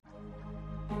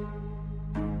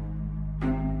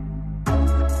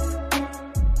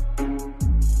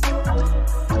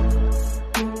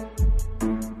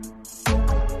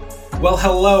Well,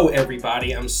 hello,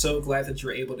 everybody. I'm so glad that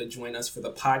you're able to join us for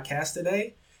the podcast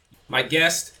today. My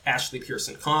guest, Ashley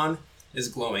Pearson Kahn, is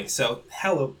glowing. So,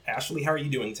 hello, Ashley. How are you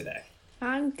doing today?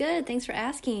 I'm good. Thanks for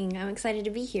asking. I'm excited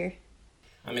to be here.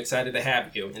 I'm excited to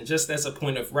have you. And just as a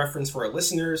point of reference for our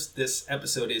listeners, this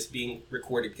episode is being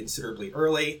recorded considerably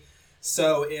early.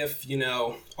 So if,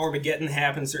 Armageddon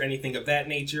happens or anything of that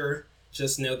nature,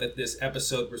 just know that this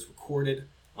episode was recorded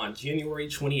on January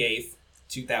 28th,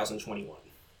 2021.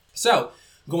 So,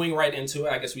 going right into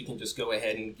it, I guess we can just go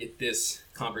ahead and get this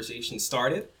conversation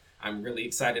started. I'm really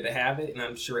excited to have it, and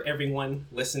I'm sure everyone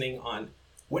listening on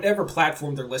whatever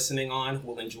platform they're listening on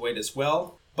will enjoy it as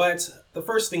well. But the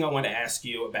first thing I want to ask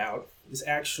you about is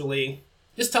actually,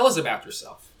 just tell us about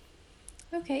yourself.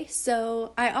 Okay,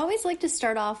 so I always like to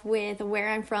start off with where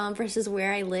I'm from versus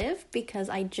where I live because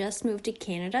I just moved to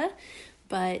Canada,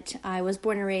 but I was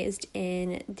born and raised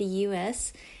in the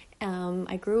U.S.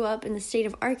 I grew up in the state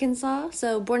of Arkansas,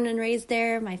 so born and raised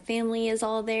there. My family is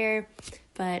all there,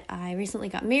 but I recently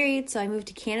got married, so I moved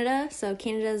to Canada. So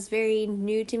Canada is very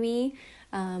new to me.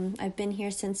 I've been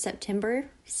here since September,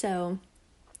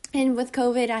 and with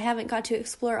COVID, I haven't got to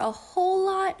explore a whole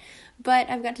lot, but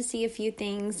I've got to see a few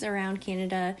things around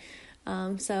Canada.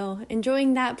 So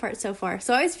enjoying that part so far.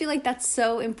 So I always feel like that's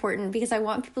so important because I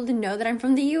want people to know that I'm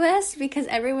from the US because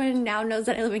everyone now knows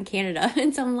that I live in Canada.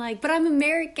 And so I'm like, but I'm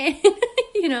American,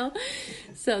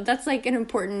 So that's like an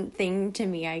important thing to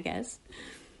me, I guess.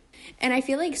 And I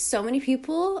feel like so many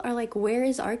people are like, where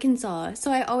is Arkansas?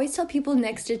 So I always tell people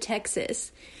next to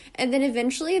Texas. And then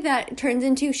eventually that turns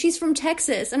into, she's from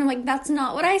Texas. And I'm like, that's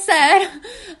not what I said.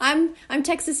 I'm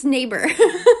Texas neighbor.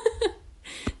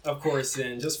 Of course,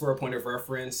 and just for a point of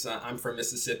reference, I'm from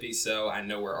Mississippi, so I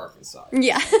know where Arkansas is.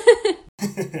 Yeah.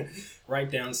 Right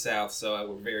down south, so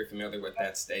we're very familiar with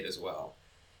that state as well.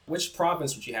 Which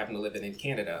province would you happen to live in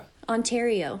Canada?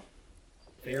 Ontario.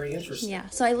 Very interesting. Yeah,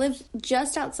 so I live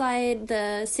just outside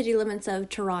the city limits of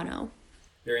Toronto.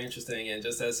 Very interesting, and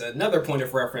just as another point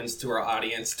of reference to our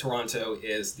audience, Toronto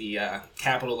is the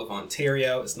capital of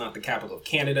Ontario. It's not the capital of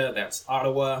Canada, that's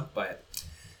Ottawa, but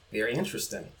very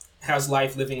interesting. How's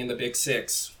life living in the Big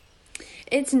Six?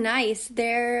 It's nice.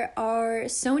 There are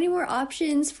so many more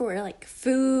options for like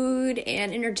food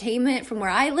and entertainment from where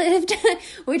I lived,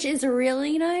 which is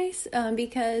really nice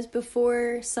because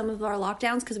before some of our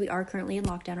lockdowns, because we are currently in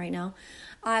lockdown right now,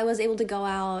 I was able to go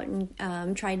out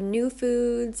and try new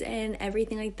foods and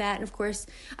everything like that. And of course,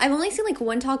 I've only seen like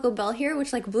one Taco Bell here,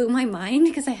 which like blew my mind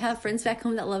because I have friends back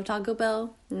home that love Taco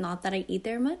Bell. Not that I eat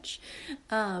there much.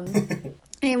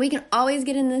 And we can always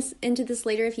get into this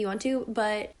later if you want to,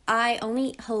 but I only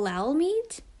eat halal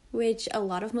meat, which a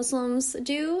lot of Muslims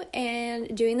do,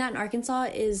 and doing that in Arkansas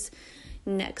is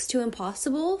next to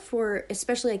impossible for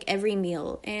especially like every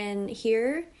meal. And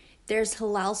here, there's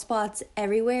halal spots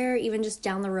everywhere, even just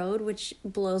down the road, which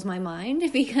blows my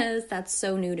mind because that's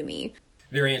so new to me.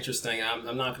 Very interesting. I'm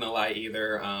not going to lie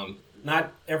either.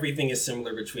 Not everything is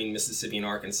similar between Mississippi and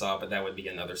Arkansas, but that would be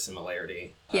another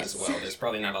similarity as well. There's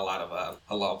probably not a lot of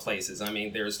halal places. I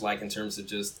mean, there's like in terms of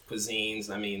just cuisines,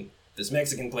 I mean, there's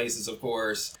Mexican places, of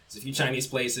course. There's a few Chinese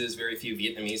places, very few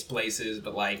Vietnamese places.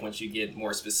 But like once you get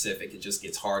more specific, it just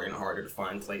gets harder and harder to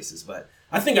find places. But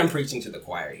I think I'm preaching to the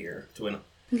choir here, to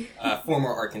a former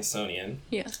Arkansanian.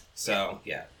 Yeah. So,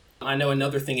 yeah. I know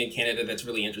another thing in Canada that's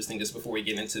really interesting, just before we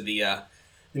get into the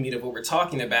meat of what we're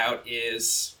talking about,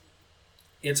 is...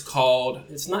 It's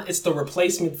the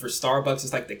replacement for Starbucks.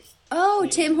 It's like the... Oh,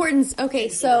 Tim Hortons. Okay,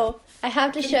 so I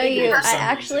have to show you. I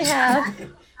actually have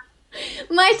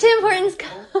my Tim Hortons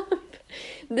cup.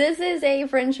 This is a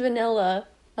French vanilla.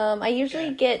 I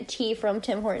usually get tea from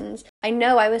Tim Hortons. I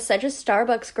know I was such a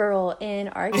Starbucks girl in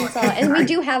Arkansas, and we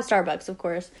do have Starbucks, of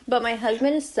course. But my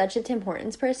husband is such a Tim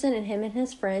Hortons person, and him and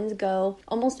his friends go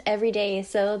almost every day.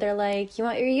 So they're like, you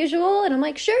want your usual? And I'm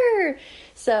like, sure.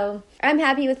 So I'm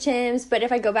happy with Tim's, but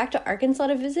if I go back to Arkansas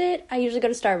to visit, I usually go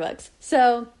to Starbucks.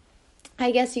 So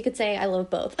I guess you could say I love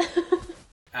both.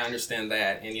 I understand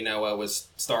that. And, it was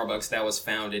Starbucks that was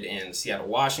founded in Seattle,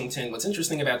 Washington. What's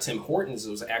interesting about Tim Hortons, it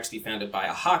was actually founded by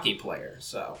a hockey player,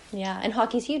 so... Yeah, and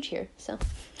hockey's huge here, so...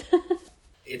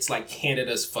 It's like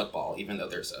Canada's football, even though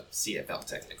there's a CFL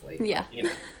technically. Yeah.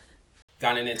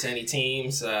 Gotten into any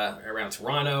teams around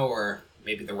Toronto or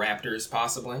maybe the Raptors,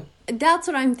 possibly? That's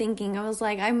what I'm thinking. I was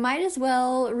like, I might as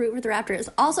well root for the Raptors.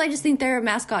 Also, I just think their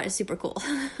mascot is super cool.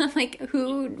 Like,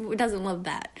 who doesn't love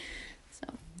that?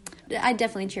 I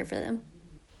definitely cheer for them.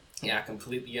 Yeah, I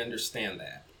completely understand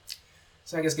that.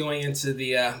 So I guess going into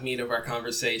the meat of our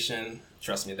conversation,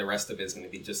 trust me, the rest of it is going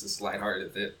to be just as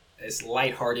lighthearted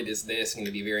as this, going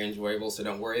to be very enjoyable, so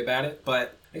don't worry about it.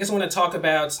 But I guess I want to talk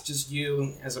about just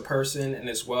you as a person and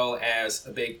as well as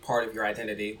a big part of your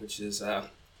identity, which is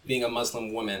being a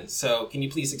Muslim woman. So can you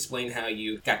please explain how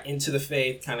you got into the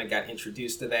faith, kind of got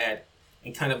introduced to that,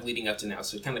 and kind of leading up to now?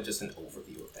 So kind of just an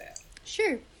overview of that.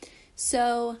 Sure.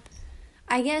 So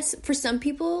I guess for some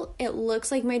people, it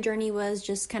looks like my journey was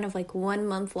just kind of like 1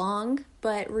 month long.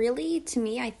 But really, to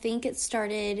me, I think it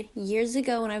started years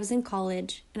ago when I was in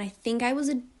college. And I think I was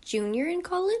a junior in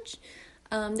college.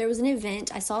 There was an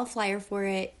event. I saw a flyer for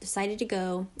it, decided to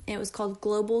go. And it was called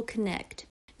Global Connect.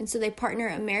 And so they partner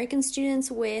American students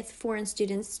with foreign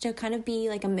students to kind of be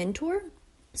like a mentor.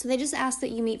 So they just ask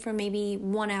that you meet for maybe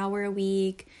 1 hour a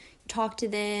week, talk to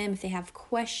them if they have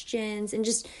questions, and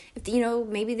just, if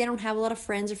maybe they don't have a lot of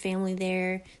friends or family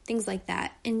there, things like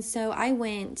that. And so I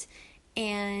went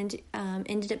and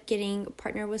ended up getting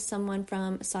partnered with someone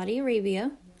from Saudi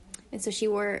Arabia. And so she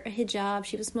wore a hijab,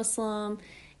 she was Muslim.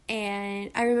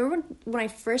 And I remember when I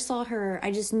first saw her,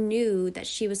 I just knew that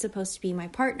she was supposed to be my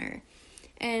partner.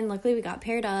 And luckily we got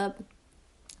paired up,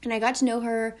 and I got to know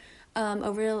her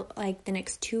over like the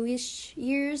next 2-ish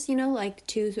years, like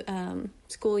 2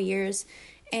 school years.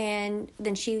 And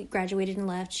then she graduated and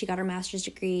left. She got her master's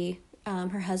degree.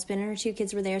 Her husband and her 2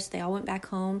 kids were there, so they all went back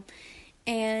home.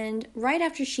 And right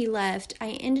after she left, I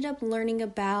ended up learning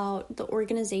about the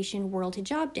organization World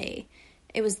Hijab Day.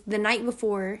 It was the night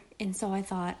before, and so I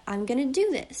thought, I'm going to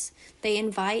do this. They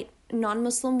invite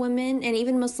non-Muslim women and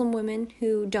even Muslim women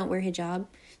who don't wear hijab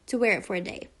to wear it for a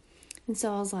day. And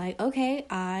so I was like, okay,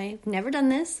 I've never done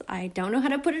this. I don't know how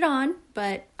to put it on,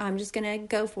 but I'm just going to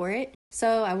go for it.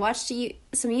 So I watched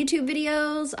some YouTube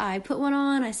videos. I put one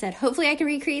on. I said, hopefully I can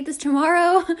recreate this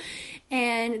tomorrow.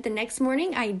 And the next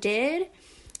morning I did.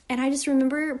 And I just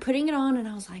remember putting it on, and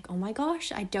I was like, oh my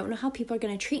gosh, I don't know how people are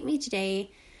going to treat me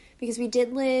today. Because we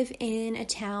did live in a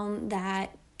town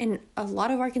that, and a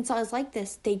lot of Arkansas is like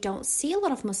this, they don't see a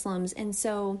lot of Muslims. And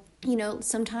so,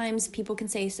 sometimes people can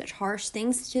say such harsh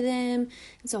things to them.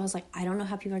 And so I was like, I don't know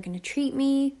how people are going to treat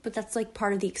me, but that's like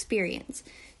part of the experience.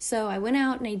 So I went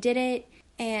out and I did it.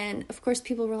 And of course,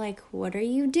 people were like, what are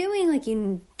you doing? Like,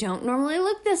 you don't normally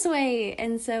look this way.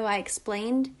 And so I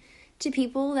explained to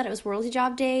people that it was World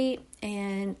Hijab Day,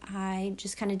 and I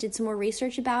just kind of did some more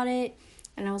research about it.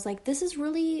 And I was like, this is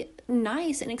really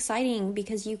nice and exciting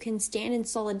because you can stand in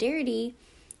solidarity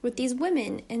with these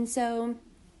women. And so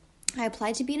I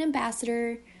applied to be an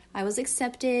ambassador. I was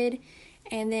accepted.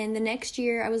 And then the next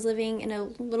year I was living in a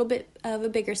little bit of a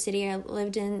bigger city. I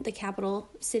lived in the capital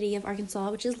city of Arkansas,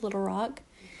 which is Little Rock.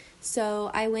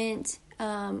 So I went,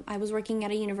 I was working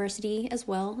at a university as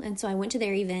well. And so I went to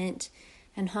their event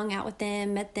and hung out with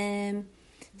them, met them.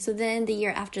 So then the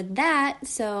year after that,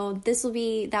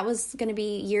 that was going to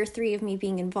be year 3 of me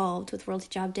being involved with World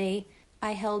Hijab Day.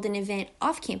 I held an event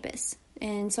off campus.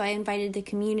 And so I invited the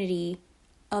community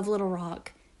of Little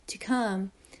Rock to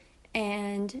come.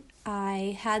 And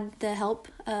I had the help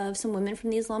of some women from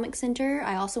the Islamic Center.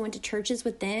 I also went to churches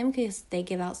with them because they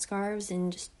give out scarves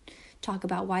and just talk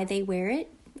about why they wear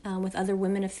it with other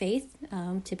women of faith,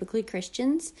 typically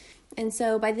Christians. And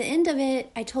so by the end of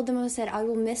it, I told them, I said, I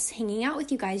will miss hanging out with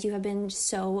you guys. You have been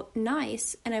so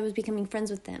nice. And I was becoming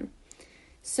friends with them.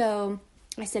 So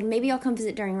I said, maybe I'll come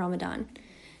visit during Ramadan.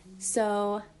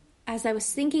 So as I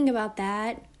was thinking about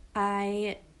that,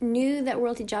 I knew that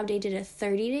World Hijab Day did a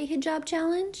 30-day hijab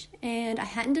challenge. And I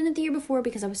hadn't done it the year before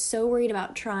because I was so worried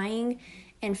about trying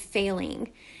and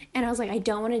failing. And I was like, I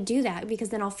don't want to do that because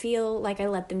then I'll feel like I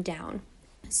let them down.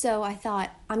 So I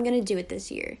thought, I'm going to do it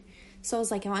this year. So I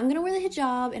was like, I'm going to wear the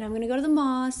hijab and I'm going to go to the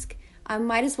mosque. I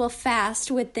might as well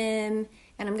fast with them,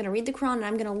 and I'm going to read the Quran, and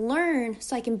I'm going to learn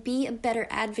so I can be a better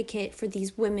advocate for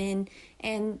these women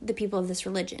and the people of this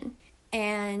religion.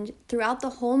 And throughout the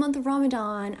whole month of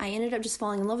Ramadan, I ended up just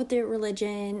falling in love with their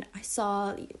religion. I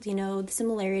saw, the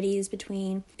similarities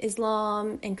between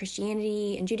Islam and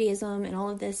Christianity and Judaism and all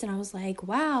of this. And I was like,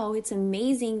 wow, it's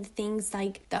amazing the things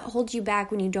like that hold you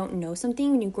back when you don't know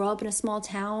something. When you grow up in a small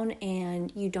town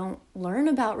and you don't learn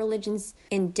about religions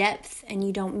in depth and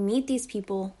you don't meet these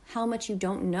people, how much you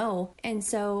don't know. And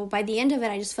so by the end of it,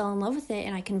 I just fell in love with it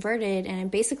and I converted, and I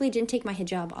basically didn't take my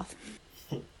hijab off.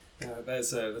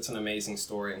 That's an amazing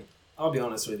story. I'll be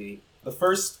honest with you. The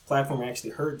first platform I actually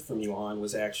heard from you on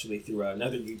was actually through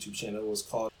another YouTube channel. It was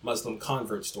called Muslim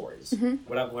Convert Stories. Mm-hmm.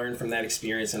 What I've learned from that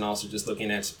experience, and also just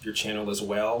looking at your channel as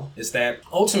well, is that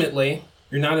ultimately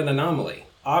you're not an anomaly.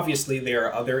 Obviously, there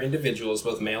are other individuals,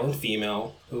 both male and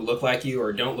female, who look like you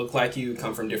or don't look like you,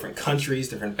 come from different countries,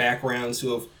 different backgrounds,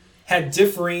 who have had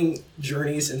differing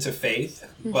journeys into faith,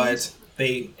 but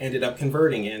they ended up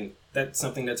converting. And that's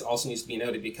something that also needs to be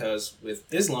noted, because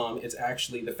with Islam, it's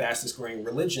actually the fastest growing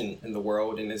religion in the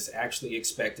world and is actually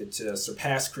expected to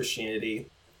surpass Christianity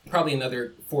probably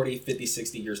another 40, 50,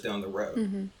 60 years down the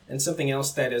road. And something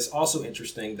else that is also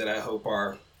interesting that I hope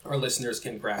our listeners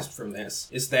can grasp from this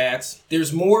is that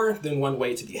there's more than one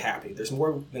way to be happy. There's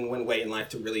more than one way in life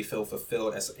to really feel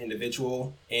fulfilled as an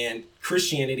individual. And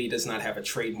Christianity does not have a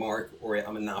trademark or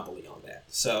a monopoly on that.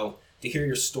 So to hear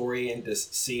your story and to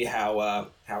see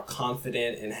how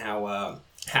confident and how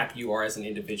happy you are as an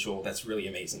individual, that's really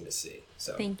amazing to see.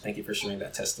 So thank you for sharing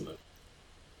that testimony.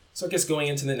 So I guess going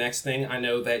into the next thing, I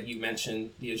know that you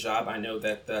mentioned the hijab. I know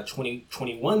that the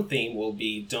 2021 theme will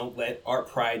be Don't Let Our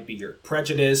Pride Be Your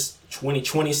Prejudice.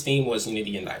 2020's theme was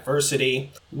Unity and Diversity.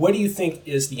 What do you think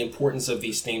is the importance of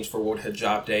these themes for World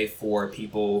Hijab Day for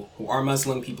people who are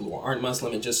Muslim, people who aren't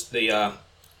Muslim, and just the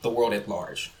world at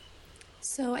large?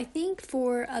 So I think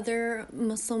for other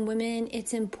Muslim women,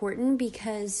 it's important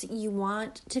because you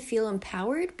want to feel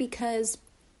empowered, because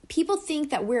people think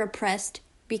that we're oppressed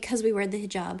because we wear the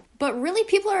hijab. But really,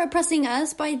 people are oppressing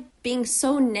us by being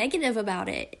so negative about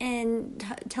it and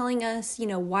telling us,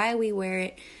 why we wear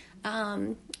it.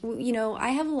 I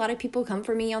have a lot of people come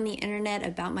for me on the internet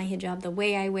about my hijab, the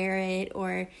way I wear it,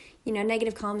 or,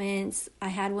 negative comments. I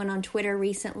had one on Twitter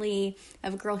recently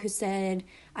of a girl who said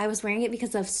I was wearing it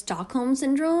because of Stockholm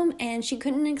Syndrome, and she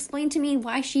couldn't explain to me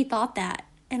why she thought that.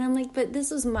 And I'm like, but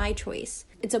this is my choice.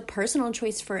 It's a personal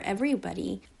choice for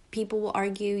everybody. People will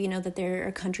argue, that there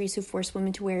are countries who force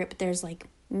women to wear it, but there's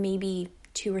maybe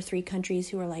 2 or 3 countries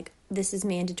who are like, this is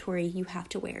mandatory, you have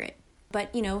to wear it.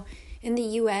 But, in the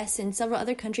US and several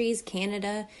other countries,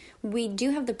 Canada, we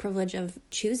do have the privilege of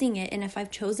choosing it. And if I've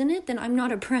chosen it, then I'm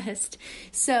not oppressed.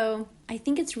 So I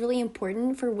think it's really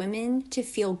important for women to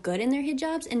feel good in their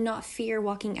hijabs and not fear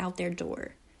walking out their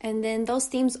door. And then those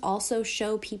themes also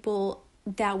show people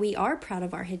that we are proud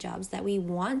of our hijabs, that we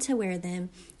want to wear them.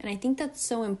 And I think that's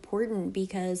so important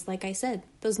because, like I said,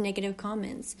 those negative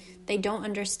comments, they don't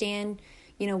understand,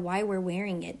 why we're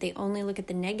wearing it. They only look at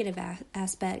the negative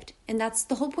aspect. And that's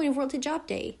the whole point of World Hijab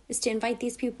Day, is to invite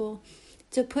these people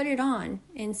to put it on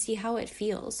and see how it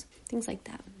feels. Things like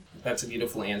that. That's a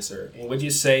beautiful answer. And would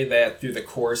you say that through the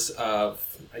course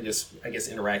of, I guess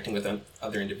interacting with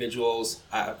other individuals,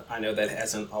 I know that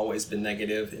hasn't always been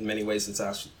negative. In many ways, it's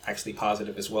actually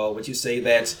positive as well. Would you say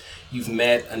that you've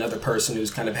met another person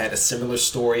who's kind of had a similar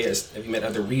story? Have you met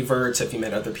other reverts? Have you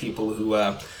met other people who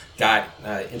got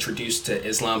introduced to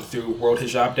Islam through World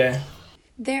Hijab Day?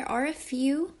 There are a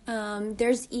few.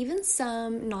 There's even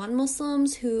some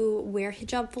non-Muslims who wear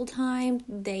hijab full-time.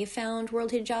 They found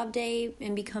World Hijab Day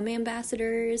and become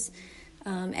ambassadors.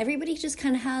 Everybody just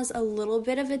kind of has a little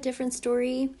bit of a different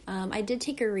story. I did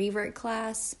take a revert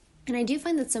class, and I do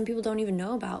find that some people don't even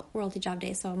know about World Hijab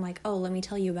Day, so I'm like, oh, let me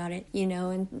tell you about it,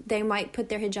 and they might put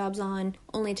their hijabs on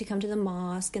only to come to the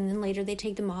mosque, and then later they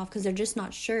take them off because they're just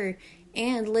not sure.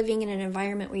 And living in an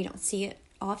environment where you don't see it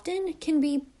often can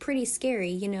be pretty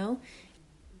scary,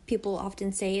 People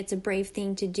often say it's a brave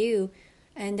thing to do,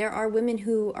 and there are women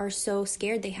who are so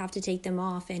scared they have to take them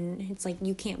off, and it's like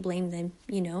you can't blame them,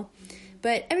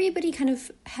 But everybody kind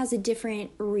of has a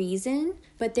different reason,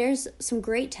 but there's some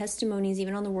great testimonies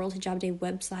even on the World Hijab Day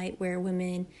website where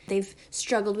women, they've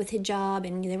struggled with hijab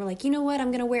and they were like, I'm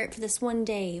going to wear it for this one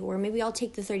day, or maybe I'll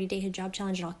take the 30-day hijab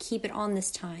challenge and I'll keep it on this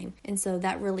time. And so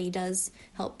that really does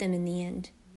help them in the end.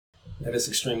 That is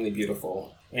extremely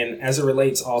beautiful. And as it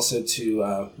relates also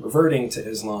to reverting to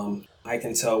Islam, I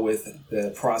can tell with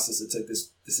the process it took, this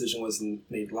decision wasn't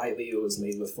made lightly. It was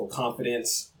made with full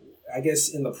confidence. I guess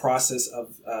in the process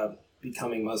of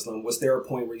becoming Muslim, was there a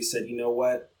point where you said,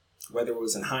 what, whether it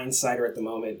was in hindsight or at the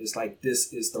moment, it's like,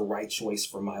 this is the right choice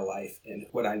for my life and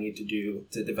what I need to do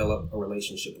to develop a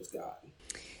relationship with God?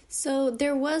 So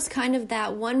there was kind of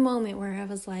that one moment where I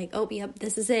was like, oh, yep,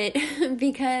 this is it.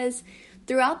 Because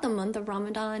throughout the month of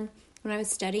Ramadan, when I was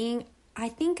studying, I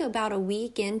think about a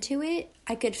week into it,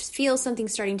 I could feel something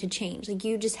starting to change. Like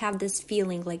you just have this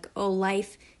feeling like, oh,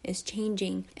 life is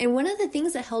changing. And one of the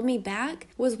things that held me back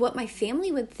was what my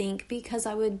family would think because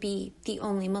I would be the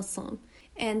only Muslim.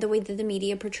 And the way that the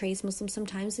media portrays Muslims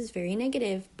sometimes is very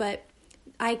negative. But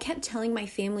I kept telling my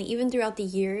family, even throughout the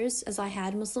years as I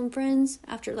had Muslim friends,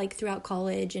 after throughout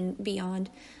college and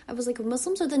beyond, I was like,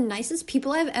 Muslims are the nicest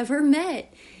people I've ever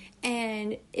met.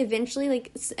 And eventually,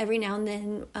 like, every now and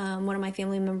then, one of my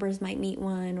family members might meet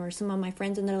one, or some of my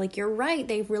friends, and they're like, you're right,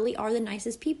 they really are the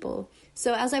nicest people.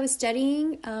 So as I was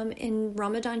studying, and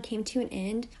Ramadan came to an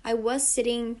end, I was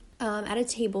sitting at a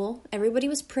table. Everybody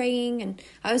was praying, and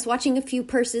I was watching a few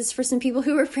purses for some people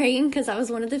who were praying, because I was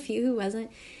one of the few who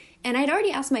wasn't. And I'd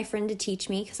already asked my friend to teach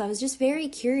me, because I was just very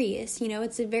curious. You know,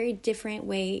 it's a very different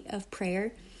way of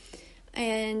prayer.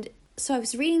 And so I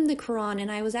was reading the Quran,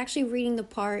 and I was actually reading the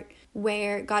part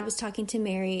where God was talking to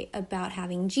Mary about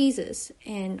having Jesus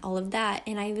and all of that.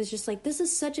 And I was just like, this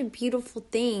is such a beautiful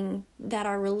thing that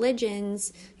our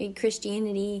religions, like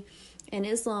Christianity and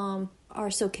Islam,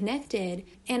 are so connected.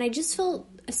 And I just felt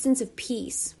a sense of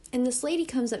peace. And this lady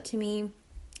comes up to me,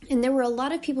 and there were a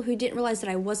lot of people who didn't realize that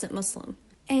I wasn't Muslim.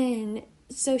 And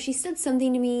so she said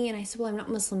something to me, and I said, well, I'm not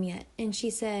Muslim yet. And she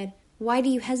said, why do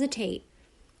you hesitate?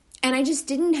 And I just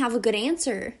didn't have a good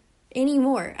answer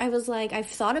anymore. I was like, I've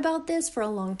thought about this for a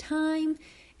long time.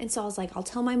 And so I was like, I'll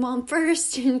tell my mom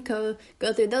first and go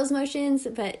through those motions.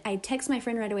 But I text my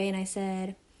friend right away, and I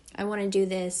said, I want to do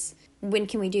this. When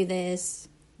can we do this?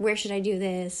 Where should I do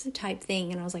this? Type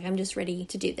thing. And I was like, I'm just ready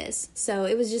to do this. So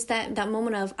it was just that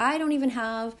moment of, I don't even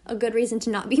have a good reason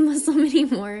to not be Muslim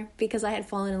anymore, because I had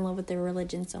fallen in love with their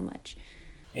religion so much.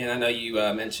 And I know you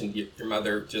mentioned your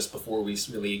mother just before we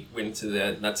really went into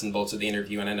the nuts and bolts of the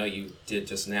interview, and I know you did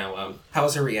just now. How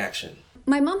was her reaction?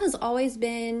 My mom has always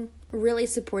been really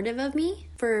supportive of me.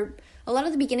 For a lot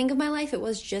of the beginning of my life, it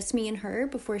was just me and her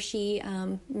before she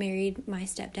married my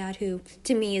stepdad, who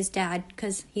to me is dad,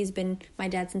 because he's been my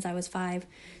dad since I was 5.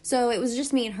 So it was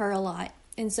just me and her a lot.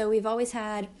 And so we've always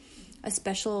had a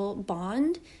special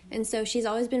bond. And so she's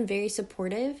always been very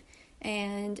supportive.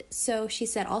 And so she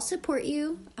said, I'll support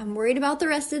you. I'm worried about the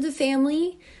rest of the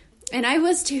family. And I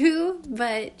was too.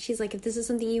 But she's like, if this is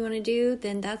something you want to do,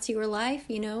 then that's your life,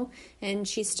 you know. And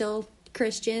she's still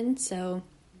Christian. So,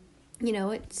 you know,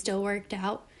 it still worked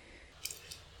out.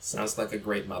 Sounds like a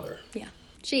great mother. Yeah,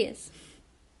 she is.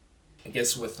 I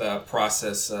guess with the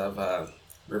process of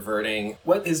reverting,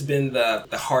 what has been the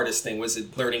hardest thing? Was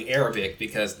it learning Arabic?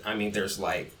 Because, I mean, there's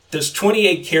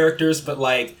 28 characters, but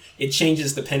like it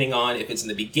changes depending on if it's in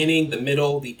the beginning, the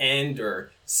middle, the end,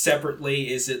 or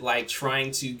separately. Is it like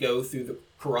trying to go through the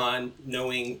Quran,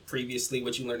 knowing previously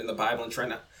what you learned in the Bible, and trying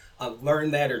to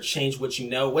learn that or change what you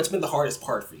know? What's been the hardest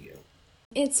part for you?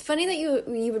 It's funny that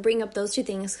you would bring up those two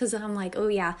things, because I'm like, oh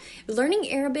yeah,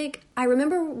 learning Arabic. I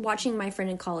remember watching my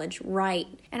friend in college write,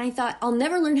 and I thought, I'll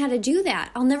never learn how to do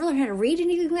that. I'll never learn how to read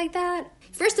anything like that.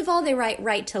 First of all, they write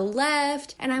right to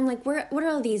left, and I'm like, what are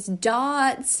all these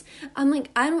dots? I'm like,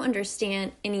 I don't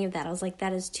understand any of that. I was like,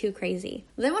 that is too crazy.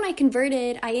 Then when I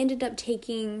converted, I ended up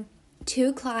taking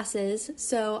 2 classes,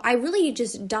 so I really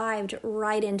just dived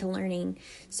right into learning.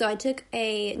 So I took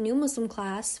a new Muslim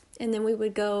class, and then we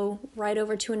would go right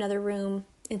over to another room,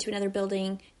 into another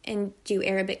building, and do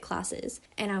Arabic classes.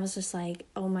 And I was just like,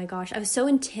 oh my gosh, I was so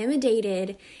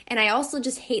intimidated. And I also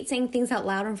just hate saying things out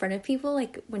loud in front of people,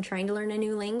 like when trying to learn a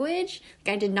new language.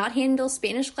 Like, I did not handle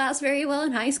Spanish class very well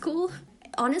in high school.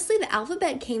 Honestly, the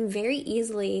alphabet came very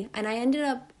easily, and I ended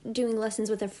up doing lessons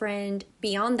with a friend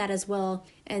beyond that as well.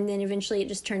 And then eventually it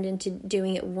just turned into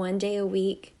doing it 1 day a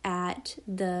week at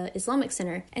the Islamic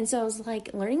Center. And so I was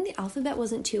like, learning the alphabet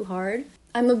wasn't too hard.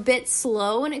 I'm a bit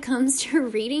slow when it comes to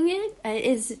reading it. It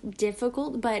is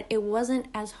difficult, but it wasn't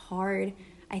as hard,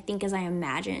 I think, as I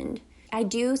imagined. I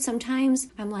do sometimes,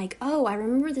 I'm like, oh, I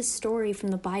remember this story from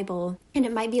the Bible, and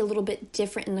it might be a little bit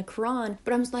different in the Quran,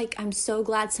 but I'm like, I'm so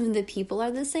glad some of the people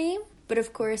are the same. But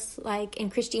of course, like in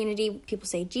Christianity, people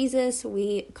say Jesus,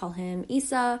 we call him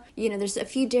Isa. You know, there's a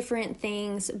few different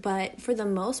things, but for the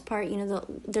most part, you know,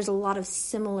 there's a lot of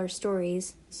similar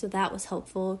stories, so that was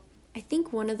helpful. I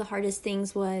think one of the hardest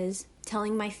things was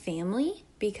telling my family,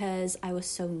 because I was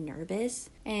so nervous,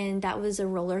 and that was a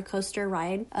roller coaster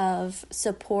ride of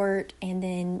support, and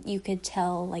then you could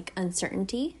tell like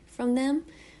uncertainty from them.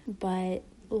 But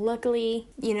luckily,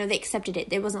 you know, they accepted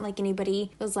it. It wasn't like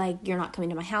anybody was like, you're not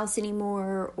coming to my house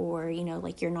anymore, or, you know,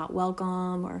 like you're not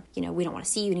welcome, or, you know, we don't want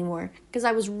to see you anymore, because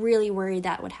I was really worried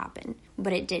that would happen,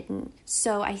 but it didn't.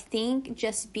 So I think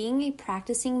just being a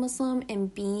practicing Muslim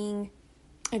and being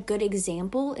a good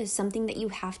example is something that you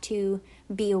have to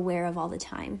be aware of all the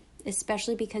time,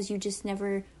 especially because you just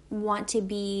never want to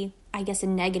be, I guess, a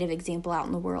negative example out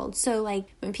in the world. So like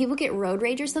when people get road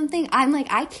rage or something, I'm like,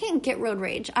 I can't get road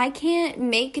rage. I can't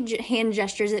make hand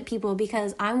gestures at people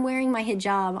because I'm wearing my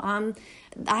hijab.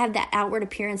 I have that outward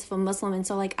appearance of a Muslim. And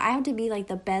so like I have to be like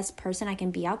the best person I can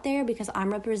be out there because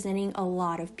I'm representing a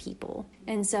lot of people.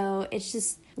 And so it's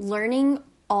just learning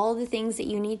all the things that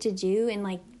you need to do and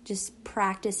like just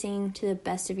practicing to the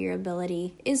best of your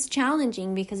ability is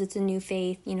challenging because it's a new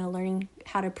faith, learning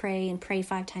how to pray and pray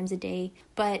 5 times a day.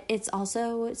 But it's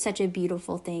also such a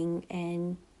beautiful thing,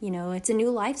 and, it's a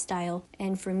new lifestyle.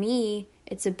 And for me,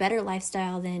 it's a better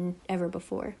lifestyle than ever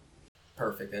before.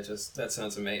 Perfect. That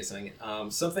sounds amazing.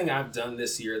 Something I've done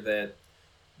this year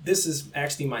this is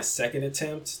actually my second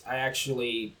attempt. I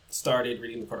actually started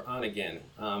reading the Quran again.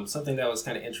 Something that was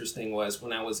kind of interesting was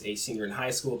when I was a senior in high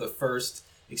school, the first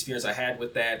experience I had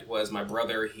with that was my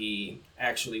brother. He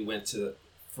actually went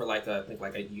for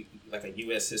a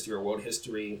U.S. history or world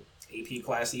history AP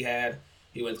class he had.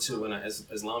 He went to an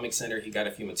Islamic center. He got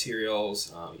a few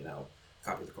materials,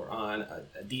 copy of the Quran,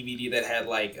 a DVD that had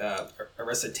a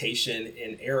recitation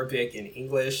in Arabic and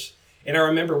English. And I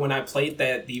remember when I played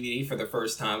that DVD for the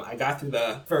first time, I got through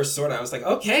the first surah. I was like,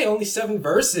 okay, only 7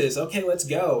 verses. Okay, let's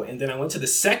go. And then I went to the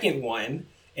second one,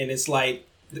 and it's like,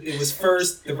 it was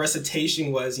first, the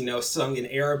recitation was, sung in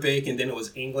Arabic, and then it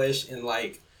was English. And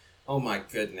oh my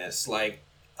goodness.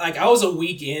 I was a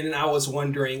week in, and I was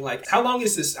wondering, how long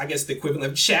is this, I guess, the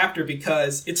equivalent of chapter?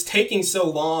 Because it's taking so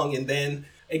long. And then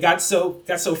it got so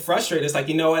frustrated. It's like,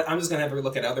 you know what, I'm just going to have to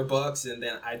look at other books. And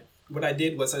then what I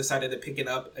did was I decided to pick it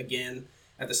up again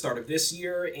at the start of this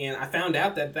year, and I found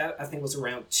out that I think was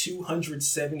around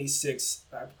 276,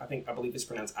 I believe it's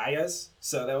pronounced ayahs.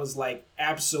 So that was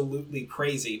absolutely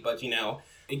crazy. But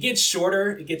it gets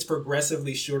shorter, it gets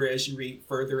progressively shorter as you read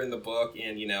further in the book.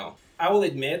 And I will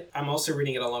admit, I'm also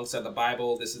reading it alongside the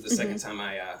Bible. This is the second time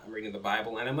I'm reading the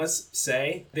Bible, and I must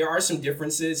say there are some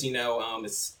differences.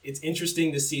 It's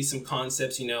interesting to see some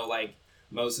concepts.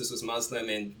 Moses was Muslim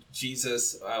and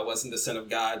Jesus wasn't the son of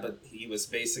God, but he was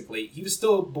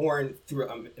still born through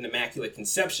an immaculate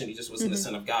conception. He just wasn't the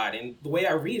son of God. And the way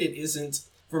I read it isn't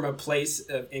from a place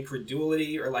of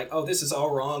incredulity or oh, this is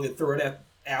all wrong, and throw it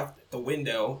out the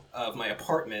window of my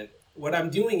apartment. What I'm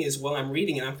doing is, while I'm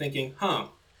reading it, I'm thinking,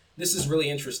 this is really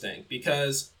interesting,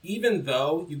 because even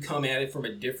though you come at it from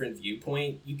a different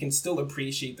viewpoint, you can still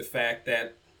appreciate the fact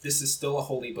that this is still a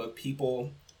holy book.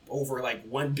 People, over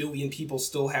 1 billion people,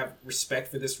 still have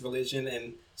respect for this religion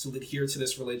and still adhere to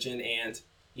this religion. And,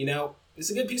 it's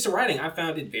a good piece of writing. I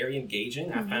found it very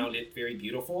engaging. I found it very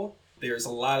beautiful. There's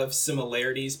a lot of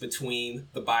similarities between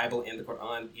the Bible and the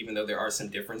Quran, even though there are some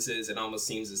differences. It almost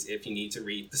seems as if you need to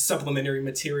read the supplementary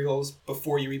materials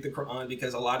before you read the Quran,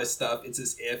 because a lot of stuff, it's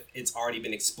as if it's already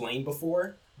been explained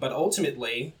before. But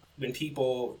ultimately, when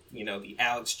people, the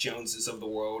Alex Joneses of the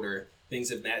world or things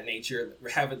of that nature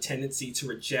have a tendency to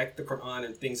reject the Quran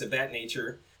and things of that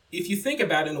nature, if you think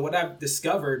about it, and what I've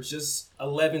discovered just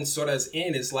 11 surahs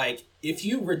in is if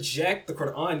you reject the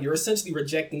Quran, you're essentially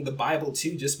rejecting the Bible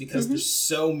too, just because there's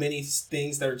so many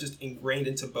things that are just ingrained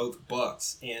into both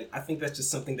books. And I think that's just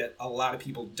something that a lot of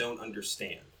people don't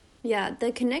understand. Yeah,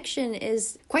 the connection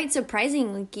is quite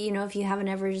surprising, if you haven't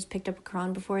ever just picked up a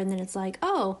Quran before, and then it's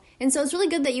oh. And so it's really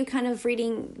good that you kind of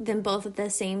reading them both at the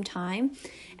same time.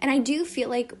 And I do feel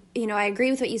like, I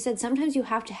agree with what you said. Sometimes you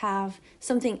have to have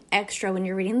something extra when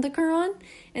you're reading the Quran.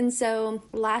 And so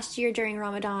last year during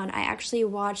Ramadan, I actually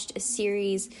watched a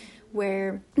series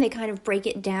where they kind of break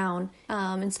it down.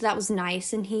 And so that was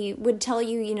nice. And he would tell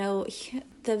you,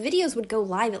 the videos would go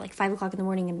live at 5 o'clock in the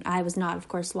morning, and I was not, of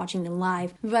course, watching them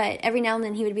live. But every now and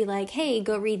then he would be like, hey,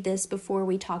 go read this before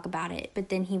we talk about it. But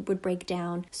then he would break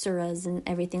down surahs and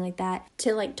everything like that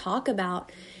to talk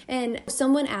about. And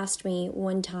someone asked me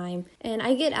one time, and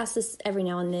I get asked this every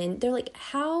now and then, they're like,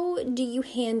 how do you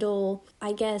handle,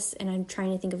 I guess, and I'm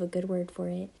trying to think of a good word for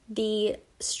it, the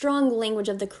strong language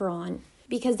of the Quran?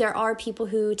 Because there are people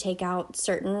who take out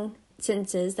certain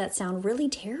sentences that sound really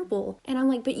terrible. And I'm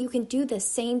like, but you can do the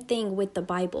same thing with the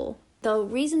Bible. The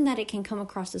reason that it can come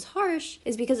across as harsh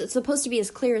is because it's supposed to be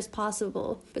as clear as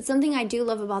possible. But something I do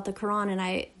love about the Quran, and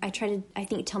I try to, I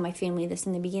think, tell my family this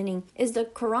in the beginning, is the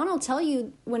Quran will tell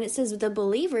you when it says the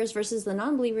believers versus the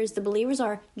non-believers, the believers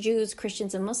are Jews,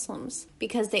 Christians, and Muslims,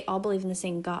 because they all believe in the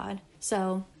same God.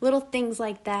 So little things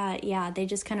like that, yeah, they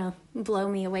just kind of blow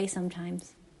me away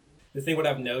sometimes. The thing what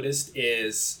I've noticed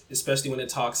is, especially when it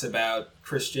talks about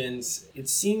Christians, it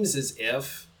seems as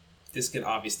if, this could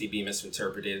obviously be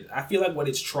misinterpreted, I feel like what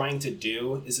it's trying to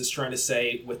do is it's trying to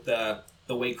say with the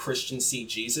way Christians see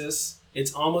Jesus,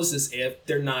 it's almost as if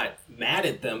they're not mad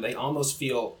at them. They almost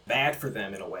feel bad for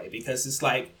them in a way, because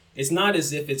it's not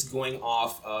as if it's going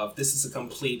off of this is a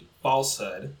complete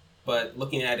falsehood, but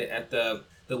looking at it at the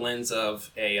lens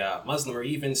of a Muslim or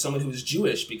even someone who's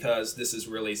Jewish, because this is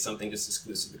really something just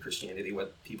exclusive to Christianity,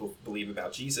 what people believe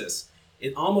about Jesus.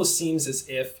 It almost seems as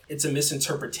if it's a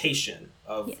misinterpretation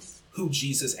of who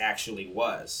Jesus actually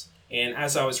was. And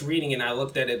as I was reading and I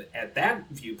looked at it at that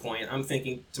viewpoint, I'm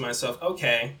thinking to myself,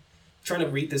 okay, trying to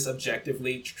read this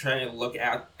objectively, trying to look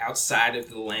outside of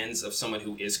the lens of someone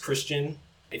who is Christian.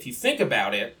 If you think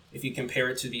about it, if you compare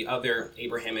it to the other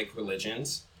Abrahamic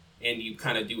religions, and you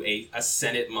kind of do a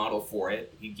Senate model for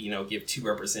it, you give 2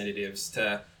 representatives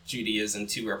to Judaism,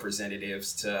 2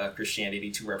 representatives to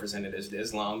Christianity, 2 representatives to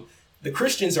Islam. The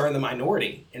Christians are in the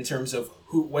minority in terms of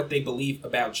what they believe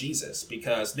about Jesus,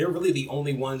 because they're really the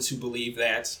only ones who believe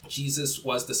that Jesus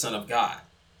was the Son of God.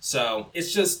 So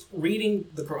it's just reading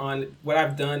the Quran. What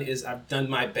I've done is I've done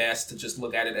my best to just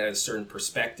look at it at a certain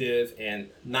perspective and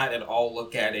not at all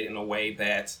look at it in a way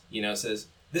that, says,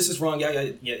 this is wrong, yeah,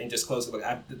 and just close the book.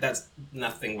 That's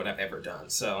nothing what I've ever done.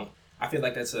 So I feel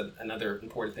like that's another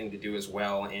important thing to do as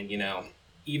well. And,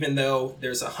 even though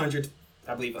there's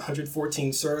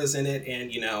 114 surahs in it,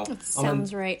 and, That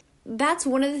sounds right. That's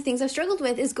one of the things I've struggled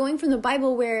with, is going from the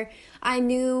Bible, where I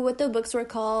knew what the books were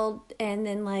called, and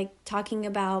then talking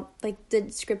about the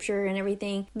scripture and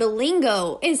everything. The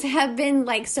lingo have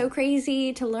been so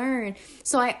crazy to learn.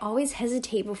 So I always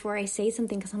hesitate before I say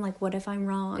something, because I'm like, what if I'm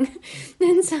wrong?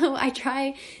 And so I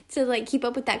try to keep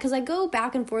up with that, because I go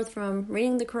back and forth from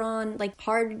reading the Quran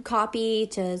hard copy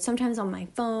to sometimes on my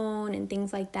phone and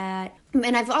things like that.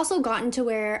 And I've also gotten to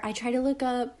where I try to look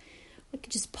up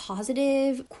just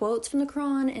positive quotes from the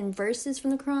Quran and verses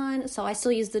from the Quran. So I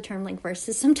still use the term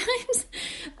verses sometimes.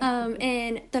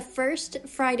 And the first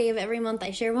Friday of every month,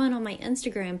 I share one on my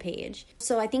Instagram page.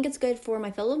 So I think it's good for my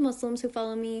fellow Muslims who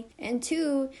follow me, and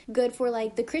 2, good for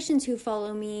the Christians who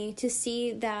follow me, to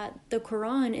see that the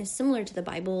Quran is similar to the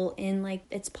Bible in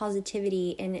its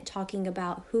positivity, and it talking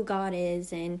about who God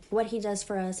is and what he does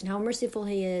for us and how merciful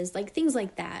he is, things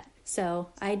like that. So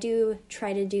I do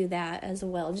try to do that as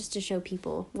well, just to show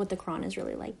people what the Quran is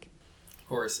really like. Of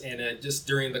course, and just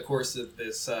during the course of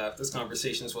this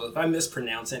conversation as well, if I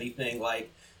mispronounce anything,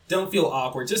 don't feel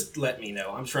awkward. Just let me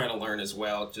know. I'm trying to learn as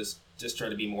well. Just try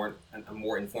to be a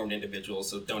more informed individual,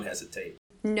 so don't hesitate.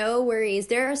 No worries.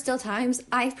 There are still times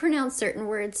I've pronounced certain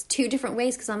words 2 different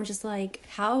ways, because I'm just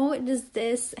how is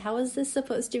this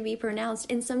supposed to be pronounced?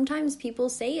 And sometimes people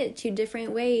say it 2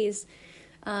 different ways.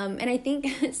 And I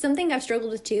think something I've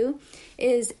struggled with too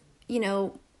is,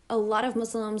 a lot of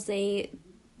Muslims, they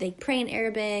pray in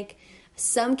Arabic.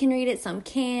 Some can read it, some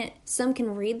can't. Some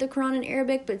can read the Quran in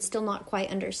Arabic, but still not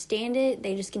quite understand it.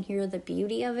 They just can hear the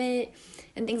beauty of it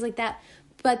and things like that.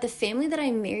 But the family that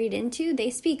I'm married into,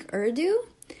 they speak Urdu,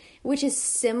 which is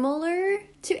similar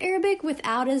to Arabic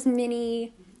without as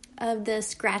many of the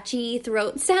scratchy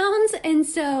throat sounds. And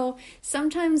so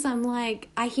sometimes I'm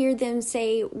I hear them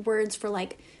say words for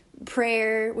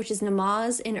prayer, which is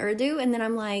namaz in Urdu, and then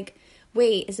I'm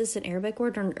wait, is this an Arabic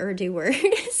word or an Urdu word?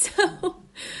 So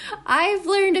I've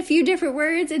learned a few different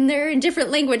words, and they're in different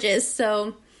languages,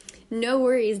 so no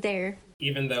worries there.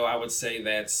 Even though I would say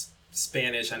that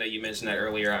Spanish, I know you mentioned that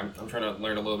earlier, I'm trying to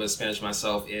learn a little bit of Spanish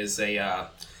myself,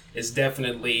 is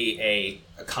definitely a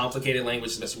complicated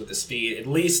language, especially with the speed. At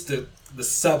least the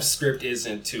subscript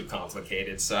isn't too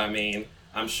complicated. So,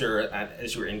 I'm sure,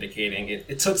 as you were indicating,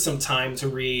 it took some time to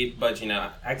read, but,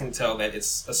 I can tell that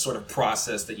it's a sort of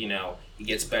process that, it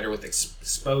gets better with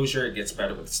exposure, it gets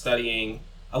better with studying,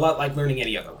 a lot like learning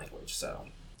any other language, so.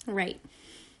 Right.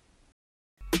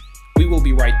 We will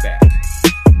be right back.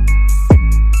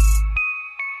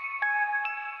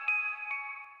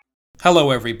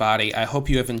 Hello everybody, I hope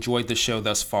you have enjoyed the show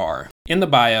thus far. In the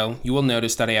bio, you will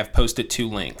notice that I have posted 2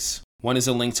 links. One is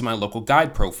a link to my local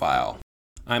guide profile.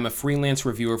 I'm a freelance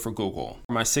reviewer for Google.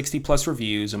 My 60 plus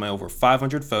reviews and my over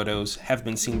 500 photos have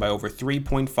been seen by over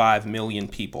 3.5 million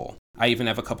people. I even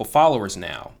have a couple followers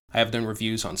now. I have done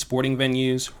reviews on sporting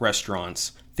venues,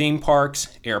 restaurants, theme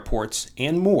parks, airports,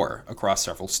 and more across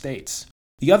several states.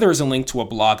 The other is a link to a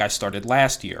blog I started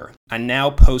last year. I now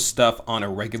post stuff on a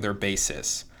regular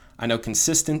basis. I know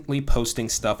consistently posting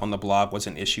stuff on the blog was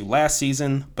an issue last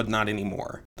season, but not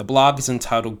anymore. The blog is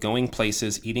entitled Going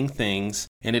Places, Eating Things,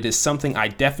 and it is something I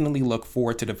definitely look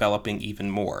forward to developing even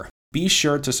more. Be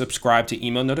sure to subscribe to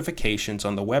email notifications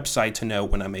on the website to know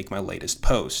when I make my latest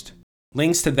post.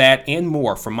 Links to that and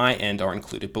more from my end are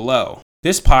included below.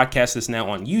 This podcast is now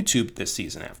on YouTube this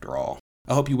season after all.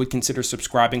 I hope you would consider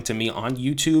subscribing to me on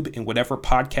YouTube in whatever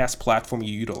podcast platform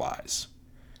you utilize.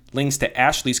 Links to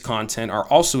Ashley's content are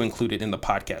also included in the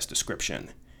podcast description.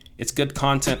 It's good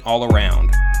content all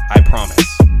around, I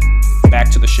promise.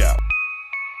 Back to the show.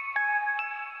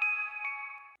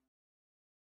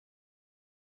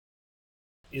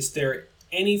 Is there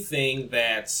anything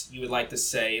that you would like to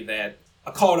say, that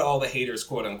a call to all the haters,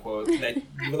 quote unquote, that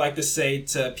you would like to say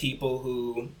to people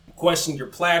who question your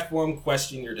platform,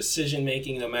 question your decision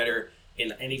making, no matter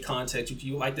in any context. If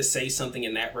you like to say something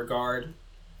in that regard,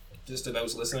 just to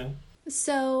those listening.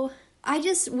 So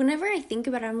whenever I think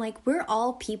about it, I'm like, we're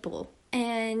all people.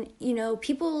 And,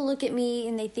 people look at me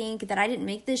and they think that I didn't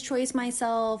make this choice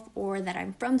myself or that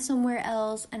I'm from somewhere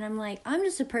else. And I'm like, I'm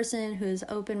just a person who's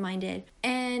open-minded.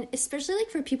 And especially like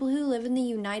for people who live in the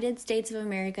United States of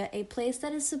America, a place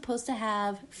that is supposed to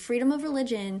have freedom of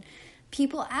religion,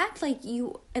 people act like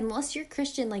unless you're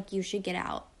Christian, like you should get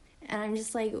out. And I'm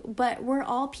just like, but we're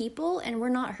all people and we're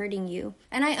not hurting you.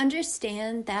 And I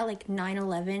understand that like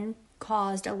 9/11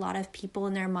 caused a lot of people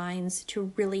in their minds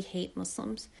to really hate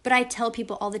Muslims. But I tell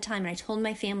people all the time, and I told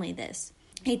my family this,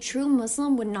 a true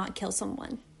Muslim would not kill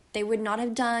someone. They would not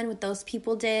have done what those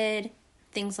people did,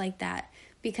 things like that.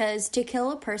 Because to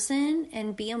kill a person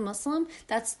and be a Muslim,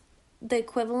 that's the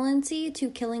equivalency to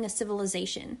killing a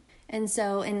civilization. And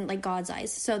so, in like God's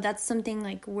eyes. So that's something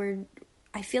like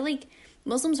I feel like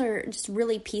Muslims are just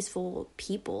really peaceful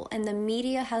people, and the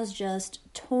media has just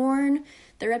torn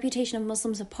the reputation of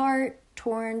Muslims apart,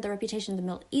 torn the reputation of the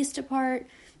Middle East apart,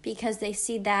 because they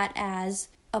see that as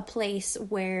a place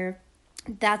where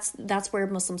that's where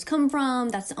Muslims come from,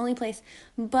 that's the only place.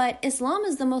 But Islam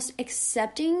is the most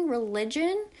accepting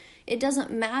religion. It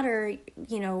doesn't matter,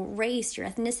 race, your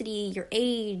ethnicity, your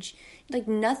age, like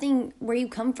nothing where you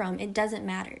come from, it doesn't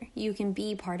matter. You can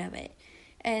be part of it.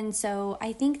 And so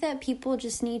I think that people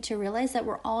just need to realize that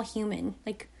we're all human.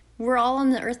 Like, we're all on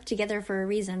the earth together for a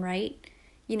reason, right?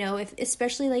 If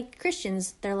especially like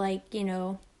Christians, they're like,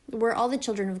 we're all the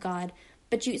children of God.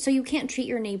 But so you can't treat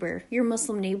your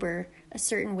Muslim neighbor a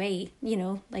certain way,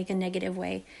 like a negative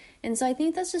way. And so I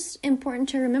think that's just important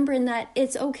to remember, in that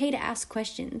it's okay to ask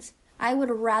questions. I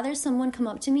would rather someone come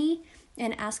up to me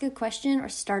and ask a question or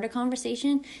start a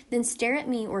conversation than stare at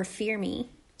me or fear me.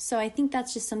 So I think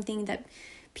that's just something that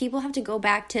people have to go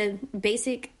back to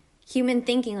basic human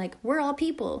thinking, like, we're all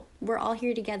people. We're all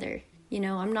here together.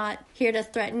 I'm not here to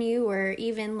threaten you or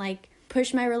even, like,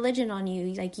 push my religion on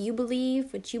you. Like, you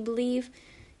believe what you believe.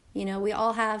 We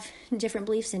all have different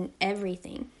beliefs in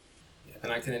everything.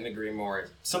 And I couldn't agree more.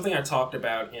 Something I talked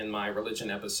about in my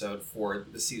religion episode for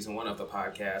the season 1 of the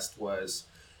podcast was,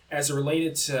 as it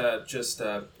related to just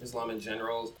Islam in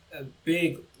general, a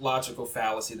big logical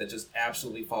fallacy that just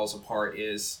absolutely falls apart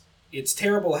is, it's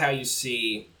terrible how you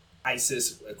see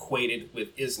ISIS equated with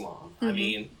Islam. Mm-hmm. I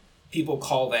mean, people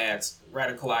call that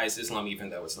radicalized Islam even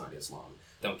though it's not Islam.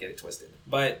 Don't get it twisted.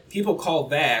 But people call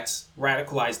that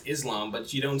radicalized Islam,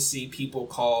 but you don't see people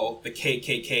call the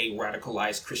KKK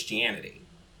radicalized Christianity.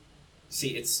 See,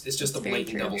 it's just a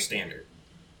blatant double standard.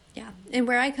 Yeah, and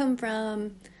where I come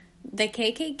from, the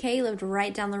KKK lived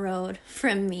right down the road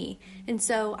from me. And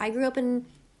so I grew up in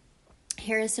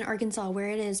Harrison, Arkansas, where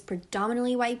it is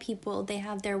predominantly white people. They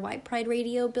have their white pride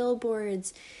radio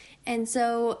billboards. And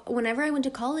so whenever I went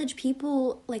to college,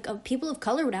 people of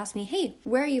color would ask me, hey,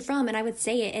 where are you from? And I would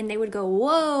say it and they would go,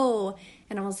 whoa.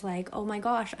 And I was like, oh my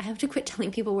gosh, I have to quit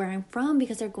telling people where I'm from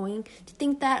because they're going to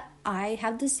think that I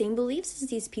have the same beliefs as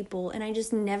these people. And I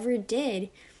just never did,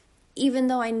 even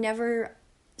though I never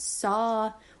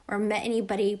saw or met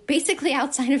anybody basically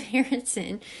outside of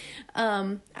Harrison.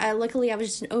 Luckily I was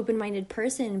just an open-minded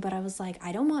person, but I was like,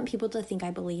 I don't want people to think I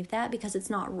believe that because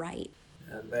it's not right.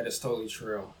 That is totally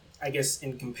true. I guess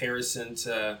in comparison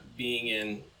to being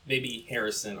in, maybe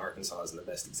Harrison, Arkansas isn't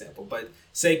the best example, but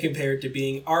say compared to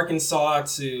being Arkansas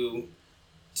to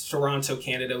Toronto,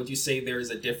 Canada, would you say there is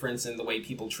a difference in the way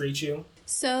people treat you?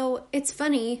 So it's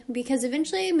funny because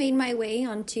eventually I made my way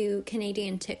onto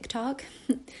Canadian TikTok.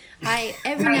 I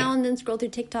every now and then scroll through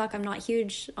TikTok. I'm not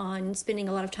huge on spending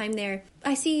a lot of time there.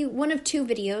 I see one of two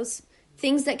videos,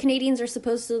 things that Canadians are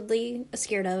supposedly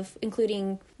scared of,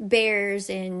 including bears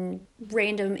and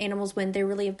random animals when they're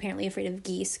really apparently afraid of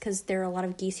geese because there are a lot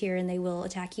of geese here and they will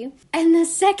attack you. And the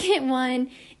second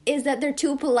one is that they're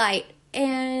too polite.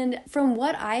 And from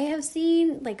what I have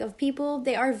seen, like of people,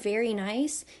 they are very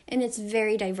nice and it's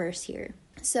very diverse here.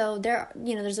 So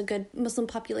there's a good Muslim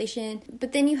population,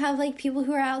 but then you have like people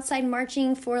who are outside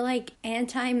marching for like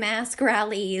anti-mask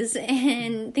rallies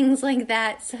and things like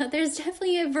that. So there's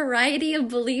definitely a variety of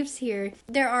beliefs here.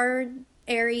 There are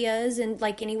areas and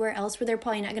like anywhere else where they're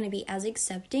probably not going to be as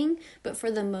accepting, but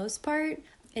for the most part,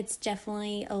 it's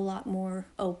definitely a lot more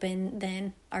open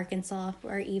than Arkansas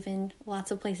or even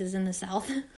lots of places in the South.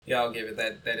 Yeah, I'll give it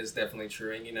that. That is definitely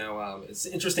true. And, it's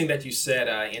interesting that you said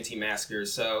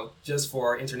anti-maskers. So just for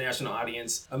our international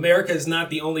audience, America is not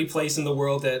the only place in the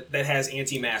world that has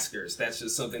anti-maskers. That's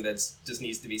just something that's just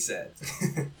needs to be said.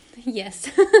 Yes.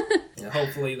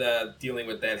 Hopefully the dealing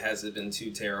with that hasn't been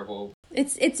too terrible.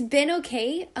 It's been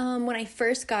okay. When I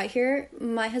first got here,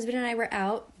 my husband and I were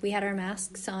out. We had our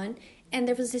masks on. And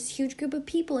there was this huge group of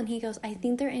people, and he goes, I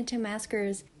think they're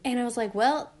anti-maskers. And I was like,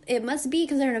 well, it must be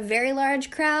because they're in a very large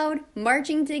crowd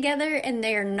marching together, and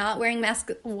they are not wearing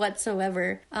masks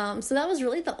whatsoever. So that was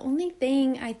really the only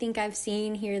thing I think I've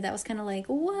seen here that was kind of like,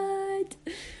 what?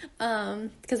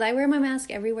 Because I wear my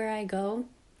mask everywhere I go.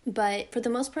 But for the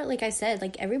most part, like I said,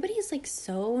 like everybody's like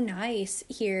so nice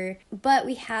here. But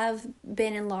we have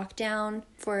been in lockdown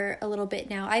for a little bit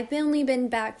now. I've only been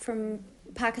back from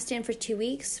Pakistan for 2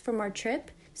 weeks from our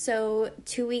trip, so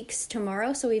 2 weeks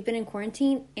tomorrow. So we've been in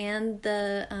quarantine, and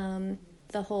the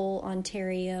whole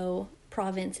Ontario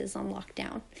province is on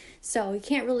lockdown, so we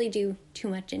can't really do too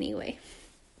much anyway.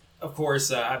 Of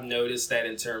course, I've noticed that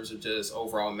in terms of just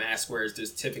overall mask wearers,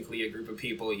 there's typically a group of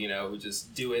people, who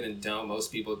just do it and don't.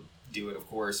 Most people do it, of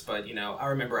course, but I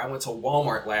remember I went to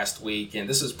Walmart last week, and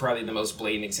this is probably the most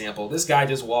blatant example. This guy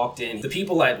just walked in. The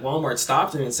people at Walmart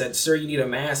stopped him and said, "Sir, you need a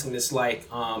mask." And it's like,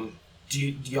 do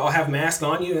y'all have masks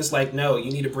on you? And it's like, no,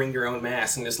 you need to bring your own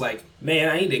mask. And it's like, man,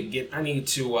 I need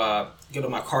to go to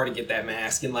my car to get that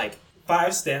mask. And like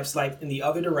 5 steps, like in the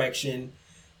other direction,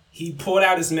 he pulled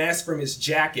out his mask from his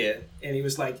jacket, and he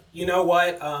was like, you know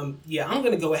what? Yeah, I'm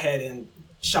gonna go ahead and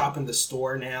shop in the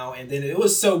store now. And then it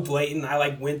was so blatant, I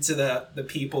like went to the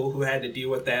people who had to deal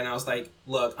with that, and I was like,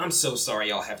 look, I'm so sorry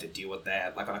y'all have to deal with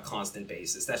that like on a constant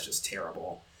basis. That's just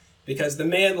terrible. Because the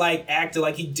man like acted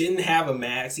like he didn't have a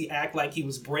mask. He acted like he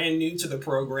was brand new to the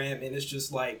program, and it's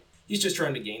just like he's just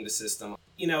trying to game the system.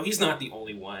 He's not the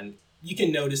only one. You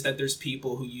can notice that there's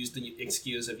people who use the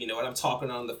excuse of, I'm talking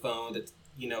on the phone to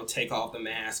take off the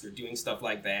mask or doing stuff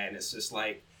like that, and it's just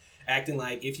like acting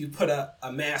like if you put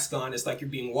a mask on, it's like you're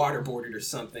being waterboarded or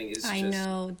something. I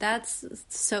know. That's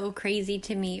so crazy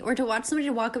to me. Or to watch somebody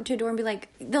walk up to a door and be like,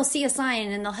 they'll see a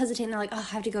sign and they'll hesitate and they're like, oh, I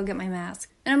have to go get my mask.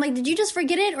 And I'm like, did you just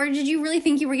forget it? Or did you really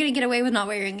think you were going to get away with not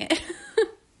wearing it?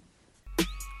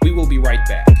 We will be right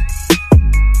back.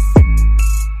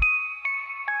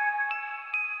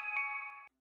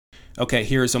 Okay,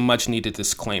 here's a much needed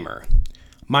disclaimer.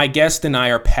 My guest and I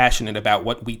are passionate about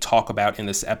what we talk about in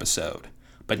this episode,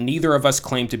 but neither of us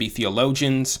claim to be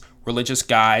theologians, religious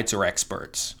guides, or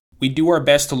experts. We do our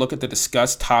best to look at the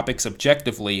discussed topics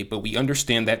objectively, but we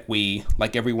understand that we,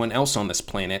 like everyone else on this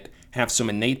planet, have some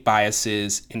innate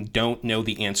biases and don't know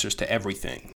the answers to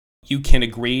everything. You can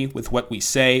agree with what we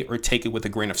say or take it with a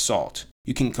grain of salt.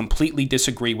 You can completely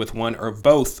disagree with one or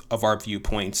both of our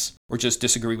viewpoints, or just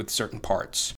disagree with certain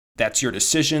parts. That's your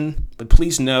decision, but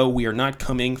please know we are not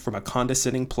coming from a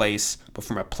condescending place, but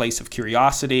from a place of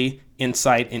curiosity,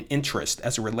 insight, and interest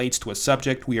as it relates to a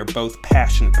subject we are both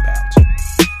passionate about.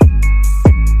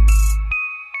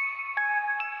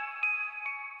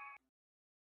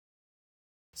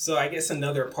 So I guess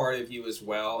another part of you as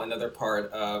well, another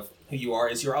part of who you are,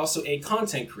 is you're also a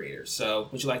content creator. So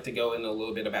would you like to go in a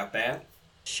little bit about that?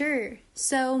 Sure.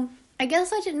 So I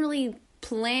guess I didn't really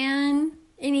plan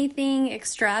anything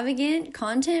extravagant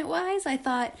content-wise. I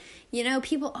thought,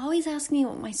 people always ask me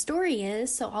what my story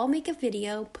is, so I'll make a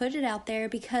video, put it out there,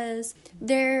 because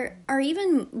there are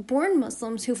even born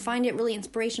Muslims who find it really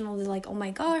inspirational. They're like, oh my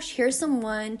gosh, here's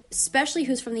someone, especially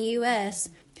who's from the U.S.,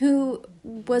 who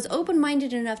was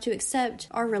open-minded enough to accept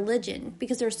our religion,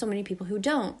 because there are so many people who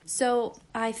don't. So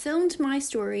I filmed my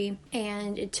story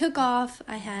and it took off.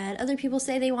 I had other people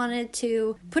say they wanted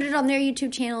to put it on their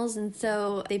YouTube channels, and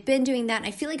so they've been doing that. And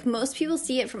I feel like most people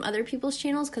see it from other people's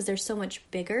channels because they're so much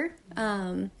bigger.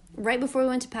 Right before we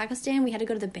went to Pakistan, we had to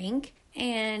go to the bank,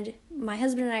 and my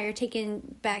husband and I are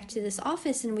taken back to this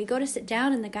office, and we go to sit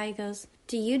down, and the guy goes,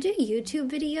 "Do you do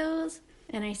YouTube videos?"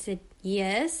 And I said,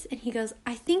 yes. And he goes,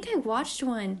 I think I watched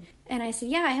one. And I said,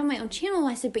 yeah, I have my own channel.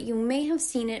 I said, but you may have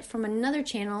seen it from another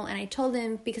channel. And I told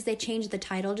him, because they changed the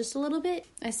title just a little bit,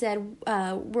 I said,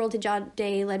 World Hijab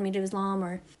Day led me to Islam,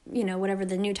 or, whatever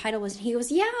the new title was. And he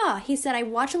goes, yeah. He said, I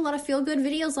watch a lot of feel-good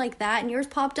videos like that, and yours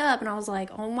popped up. And I was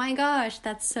like, oh my gosh,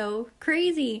 that's so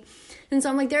crazy. And so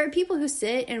I'm like, there are people who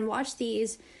sit and watch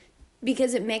these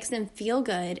because it makes them feel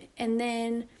good. And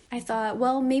then I thought,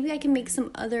 well, maybe I can make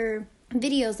some other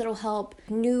videos that'll help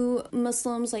new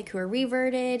Muslims like who are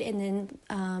reverted, and then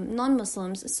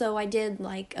non-Muslims. So I did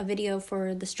like a video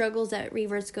for the struggles that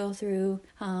reverts go through,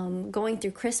 going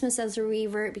through Christmas as a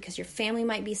revert because your family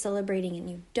might be celebrating and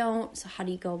you don't. So how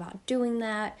do you go about doing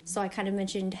that? So I kind of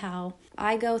mentioned how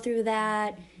I go through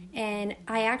that. And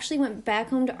I actually went back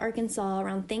home to Arkansas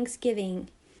around Thanksgiving.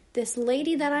 This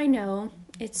lady that I know,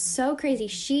 it's so crazy.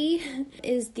 She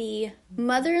is the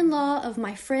mother-in-law of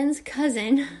my friend's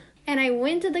cousin. And I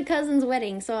went to the cousin's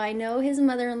wedding, so I know his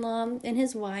mother-in-law and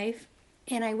his wife.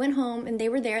 And I went home, and they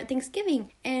were there at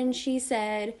Thanksgiving. And she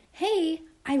said, "Hey,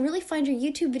 I really find your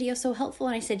YouTube videos so helpful."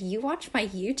 And I said, "You watch my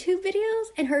YouTube videos?"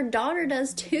 And her daughter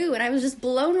does too. And I was just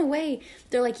blown away.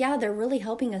 They're like, "Yeah, they're really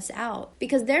helping us out."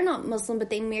 Because they're not Muslim, but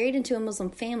they married into a Muslim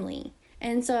family.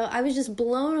 And so I was just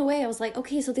blown away. I was like,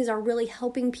 okay, so these are really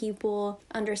helping people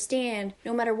understand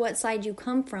no matter what side you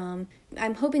come from.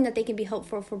 I'm hoping that they can be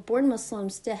helpful for born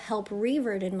Muslims to help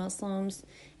reverted Muslims,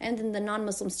 and then the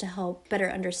non-Muslims to help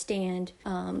better understand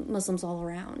Muslims all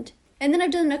around. And then I've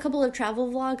done a couple of travel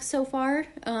vlogs so far,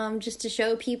 just to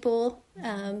show people,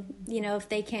 if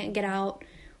they can't get out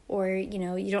or,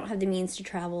 you don't have the means to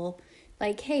travel,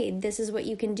 like, hey, this is what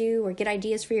you can do, or get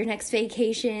ideas for your next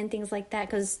vacation, things like that,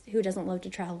 because who doesn't love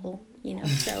to travel,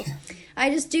 So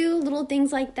I just do little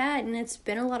things like that, and it's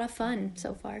been a lot of fun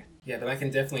so far. Yeah, but I can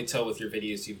definitely tell with your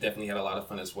videos, you've definitely had a lot of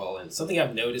fun as well. And something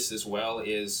I've noticed as well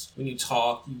is when you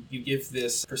talk, you give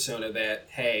this persona that,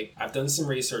 hey, I've done some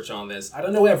research on this. I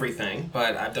don't know everything,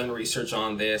 but I've done research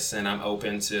on this, and I'm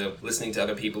open to listening to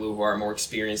other people who are more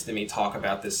experienced than me talk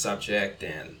about this subject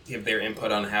and give their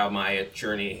input on how my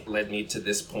journey led me to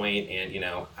this point. And,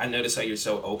 I notice how you're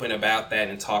so open about that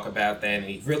and talk about that,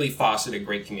 and you've really fostered a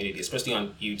great community, especially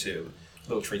on YouTube.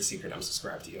 Little trade secret, I'm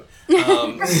subscribed to you.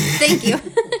 Thank you.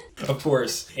 Of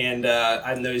course. And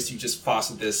I've noticed you just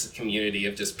fostered this community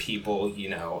of just people,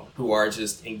 who are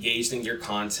just engaged in your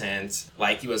content,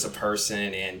 like you as a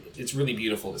person, and it's really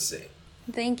beautiful to see.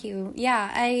 Thank you.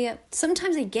 Yeah,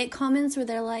 sometimes I get comments where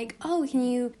they're like, "Oh, can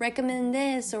you recommend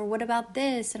this?" or "What about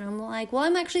this?" And I'm like, "Well,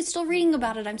 I'm actually still reading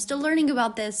about it. I'm still learning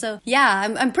about this." So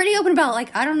yeah, I'm pretty open about,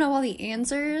 like, I don't know all the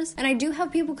answers. And I do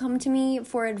have people come to me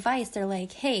for advice. They're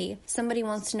like, "Hey, somebody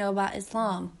wants to know about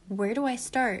Islam. Where do I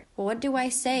start? What do I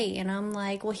say?" And I'm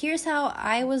like, "Well, here's how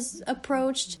I was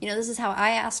approached. This is how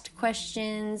I asked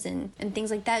questions and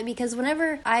things like that." Because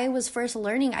whenever I was first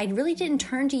learning, I really didn't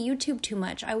turn to YouTube too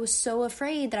much. I was so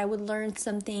afraid that I would learn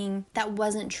something that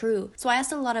wasn't true. So I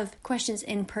asked a lot of questions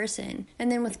in person.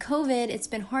 And then with COVID, it's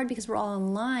been hard because we're all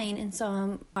online. And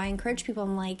so I encourage people,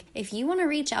 I'm like, if you want to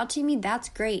reach out to me, that's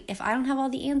great. If I don't have all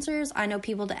the answers, I know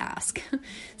people to ask.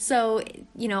 So,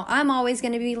 I'm always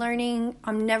going to be learning.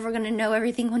 I'm never going to know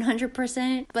everything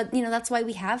 100%. But, that's why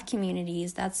we have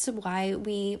communities. That's why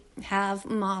we have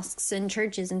mosques and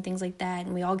churches and things like that.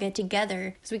 And we all get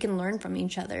together so we can learn from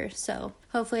each other. So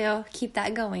hopefully I'll keep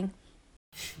that going.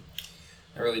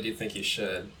 I really do think you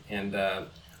should. And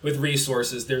with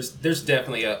resources, there's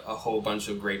definitely a whole bunch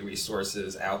of great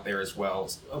resources out there as well.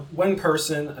 One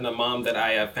person and a mom that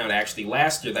I found actually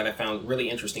last year that I found really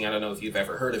interesting, I don't know if you've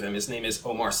ever heard of him. His name is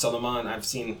Omar Suleiman. I've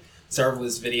seen several of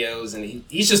his videos, and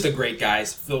he's just a great guy.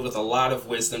 He's filled with a lot of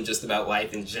wisdom just about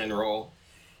life in general.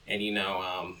 And,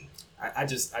 I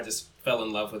just fell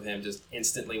in love with him just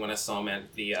instantly when I saw him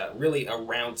at the really a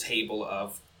round table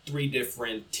of 3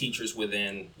 different teachers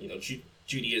within,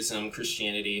 Judaism,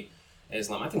 Christianity,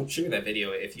 Islam. I can share that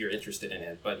video if you're interested in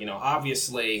it. But,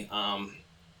 obviously,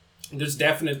 there's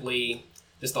definitely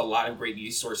just a lot of great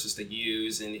resources to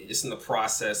use. And just in the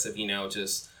process of,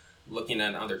 just looking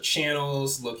at other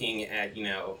channels, looking at,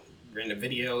 random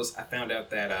videos, I found out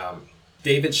that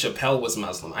David Chappelle was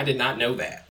Muslim. I did not know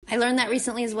that. I learned that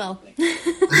recently as well.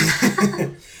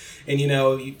 And,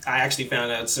 I actually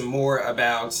found out some more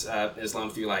about Islam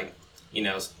through,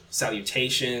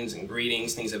 salutations and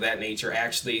greetings, things of that nature,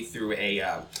 actually through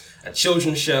a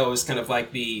children's show. It's kind of like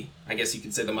I guess you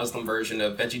could say the Muslim version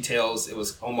of VeggieTales. It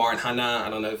was Omar and Hannah. I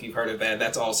don't know if you've heard of that.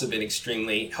 That's also been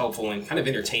extremely helpful and kind of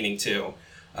entertaining, too.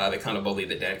 They kind of bully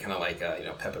the dad, kind of like,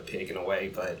 Peppa Pig in a way.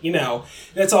 But,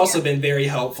 that's also been very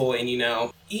helpful. And,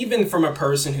 even from a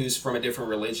person who's from a different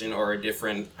religion or a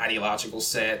different ideological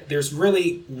set, there's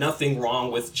really nothing wrong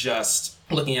with just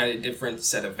looking at a different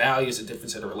set of values, a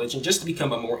different set of religion, just to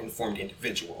become a more informed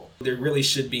individual. There really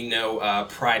should be no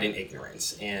pride in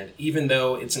ignorance. And even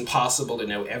though it's impossible to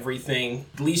know everything,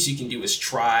 the least you can do is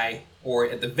try, or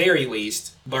at the very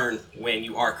least, learn when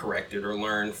you are corrected, or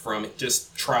learn from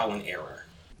just trial and error.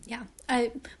 Yeah.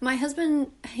 My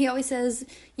husband, he always says,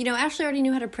 Ashley already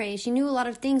knew how to pray. She knew a lot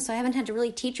of things, so I haven't had to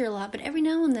really teach her a lot. But every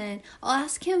now and then, I'll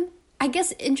ask him I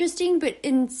guess, interesting, but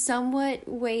in somewhat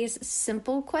ways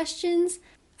simple questions.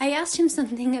 I asked him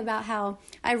something about how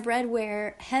I've read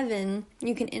where heaven,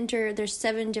 you can enter, there's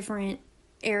 7 different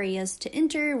areas to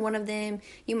enter. One of them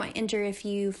you might enter if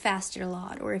you fasted a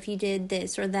lot or if you did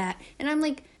this or that. And I'm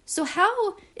like, so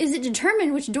how is it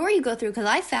determined which door you go through? Because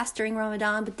I fast during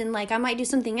Ramadan, but then I might do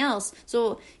something else.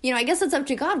 So, I guess it's up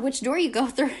to God which door you go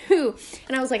through.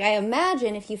 And I was like, I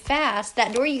imagine if you fast,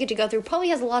 that door you get to go through probably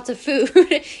has lots of food,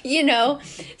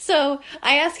 So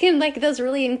I ask him those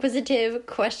really inquisitive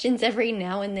questions every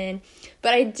now and then.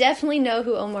 But I definitely know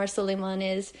who Omar Suleiman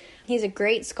is. He's a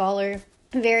great scholar.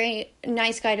 Very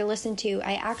nice guy to listen to.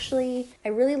 I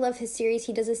really love his series.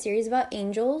 He does a series about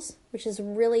angels, which is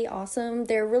really awesome.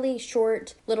 They're really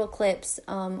short little clips,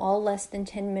 all less than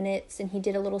 10 minutes. And he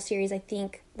did a little series, I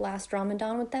think, last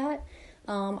Ramadan with that.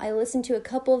 I listened to a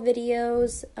couple of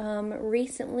videos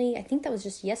recently. I think that was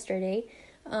just yesterday.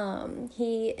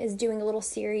 He is doing a little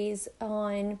series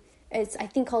on, it's I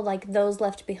think called Those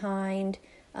Left Behind.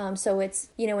 So it's,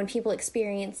 when people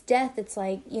experience death, it's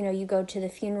you go to the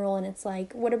funeral and it's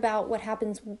what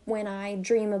happens when I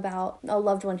dream about a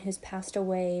loved one who's passed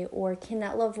away, or can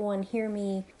that loved one hear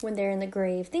me when they're in the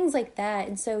grave, things like that.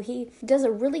 And so he does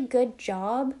a really good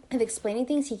job of explaining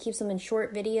things. He keeps them in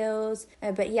short videos,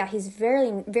 but yeah, he's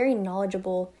very, very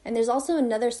knowledgeable. And there's also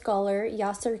another scholar,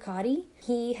 Yasser Qadi.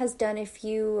 He has done a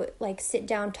few sit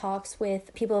down talks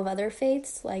with people of other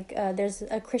faiths. There's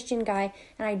a Christian guy,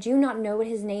 and I do not know what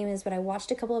his name is, but I watched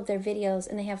a couple of their videos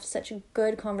and they have such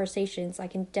good conversations. I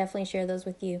can definitely share those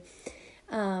with you.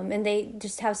 And they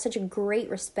just have such a great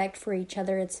respect for each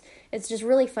other. It's just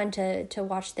really fun to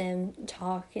watch them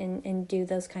talk and do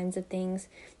those kinds of things,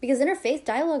 because interfaith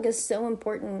dialogue is so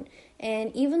important.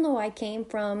 And even though I came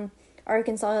from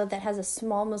Arkansas that has a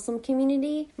small Muslim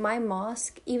community, my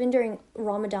mosque, even during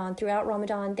Ramadan, throughout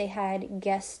Ramadan, they had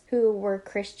guests who were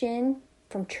Christian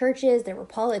from churches. There were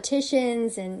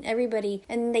politicians and everybody,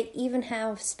 and they even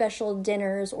have special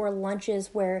dinners or lunches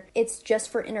where it's just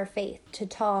for interfaith to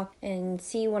talk and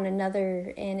see one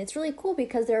another. And it's really cool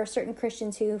because there are certain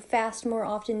Christians who fast more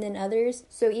often than others.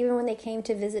 So even when they came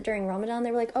to visit during Ramadan,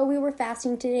 they were like, oh, we were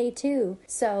fasting today too.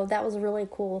 So that was really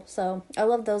cool. So I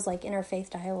love those interfaith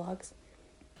dialogues.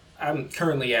 I'm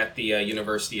currently at the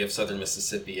University of Southern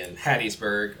Mississippi in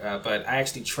Hattiesburg, but I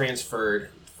actually transferred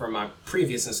from my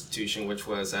previous institution, which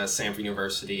was Samford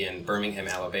University in Birmingham,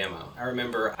 Alabama. I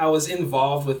remember I was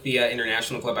involved with the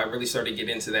International Club. I really started to get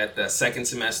into that the second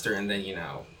semester, and then,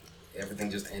 everything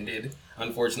just ended,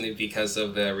 unfortunately, because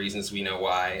of the reasons we know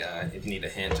why. If you need a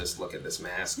hint, just look at this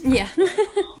mask. Yeah.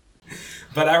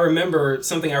 But I remember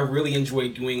something I really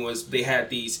enjoyed doing was they had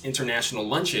these international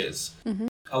lunches. Mm-hmm.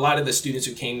 A lot of the students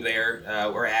who came there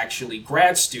were actually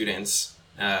grad students,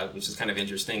 which is kind of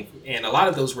interesting. And a lot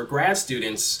of those were grad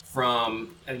students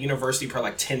from a university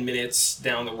probably 10 minutes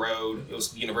down the road. It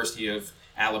was the University of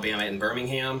Alabama in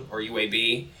Birmingham, or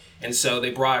UAB. And so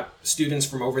they brought students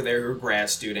from over there who were grad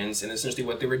students. And essentially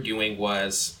what they were doing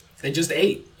was they just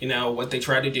ate. What they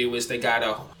tried to do is they got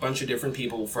a bunch of different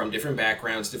people from different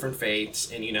backgrounds, different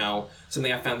faiths. And,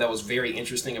 something I found that was very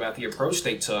interesting about the approach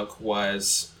they took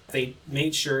was they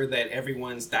made sure that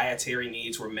everyone's dietary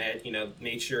needs were met,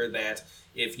 made sure that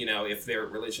if their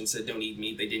religion said don't eat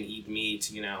meat, they didn't eat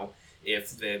meat,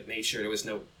 if they made sure there was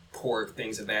no pork,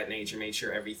 things of that nature, made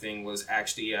sure everything was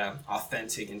actually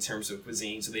authentic in terms of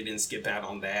cuisine, so they didn't skip out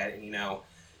on that. And,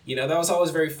 that was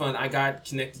always very fun. I got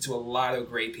connected to a lot of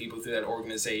great people through that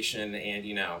organization,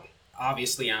 and,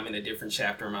 obviously I'm in a different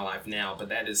chapter in my life now, but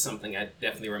that is something I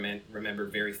definitely remember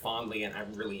very fondly and I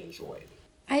really enjoyed.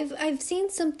 I've seen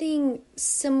something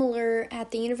similar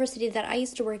at the university that I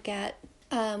used to work at.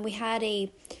 We had a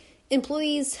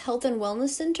employees health and wellness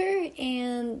center,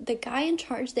 and the guy in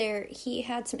charge there, he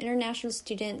had some international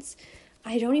students.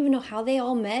 I don't even know how they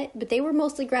all met, but they were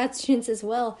mostly grad students as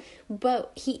well.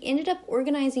 But he ended up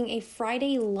organizing a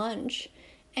Friday lunch,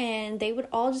 and they would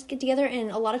all just get together, and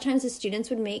a lot of times the students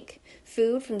would make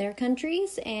food from their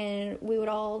countries, and we would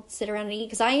all sit around and eat.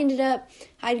 Because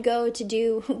I'd go to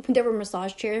do, there were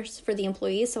massage chairs for the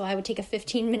employees, so I would take a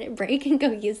 15-minute break and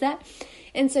go use that.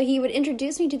 And so he would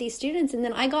introduce me to these students, and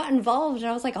then I got involved, and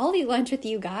I was like, I'll eat lunch with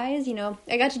you guys.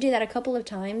 I got to do that a couple of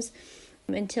times.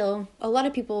 Until a lot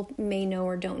of people may know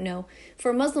or don't know.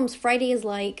 For Muslims, Friday is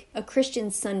like a Christian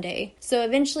Sunday. So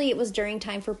eventually it was during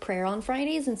time for prayer on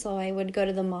Fridays, and so I would go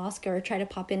to the mosque or try to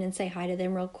pop in and say hi to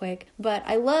them real quick. But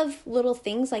I love little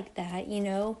things like that,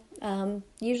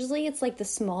 Usually it's the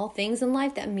small things in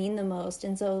life that mean the most.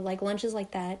 And so lunches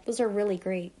like that, those are really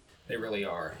great. They really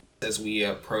are. as we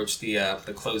approach the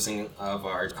closing of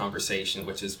our conversation,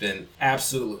 which has been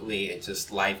absolutely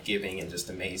just life-giving and just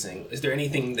amazing. Is there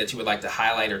anything that you would like to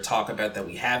highlight or talk about that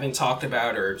we haven't talked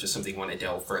about, or just something you want to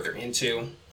delve further into?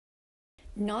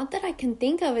 Not that I can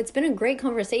think of. It's been a great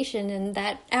conversation, and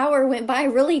that hour went by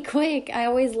really quick. I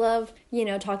always love,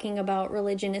 talking about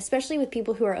religion, especially with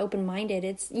people who are open-minded.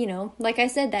 It's, like I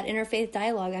said, that interfaith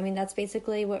dialogue. I mean, that's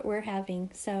basically what we're having.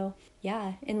 So,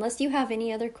 yeah, unless you have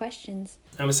any other questions.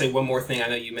 I'm going to say one more thing. I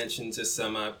know you mentioned just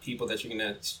some people that you're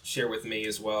going to share with me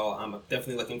as well. I'm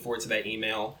definitely looking forward to that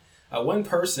email. One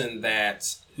person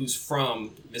who's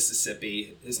from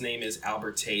Mississippi, his name is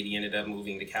Albert Tate. He ended up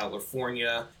moving to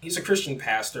California. He's a Christian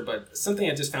pastor, but something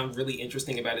I just found really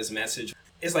interesting about his message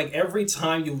is like every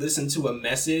time you listen to a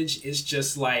message, it's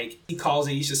just like,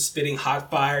 he's just spitting hot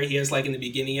fire. He has like in the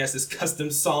beginning, he has this custom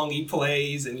song he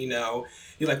plays, and he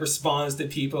like responds to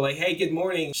people like, "Hey, good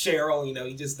morning, Cheryl."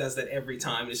 He just does that every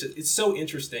time. It's so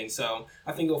interesting. So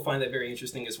I think you'll find that very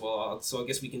interesting as well. So I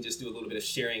guess we can just do a little bit of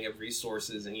sharing of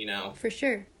resources and For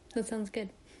sure. That sounds good.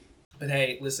 But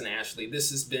hey, listen, Ashley, this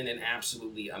has been an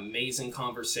absolutely amazing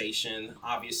conversation.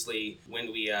 Obviously, when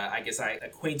I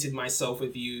acquainted myself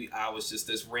with you, I was just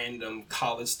this random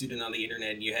college student on the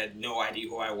internet, and you had no idea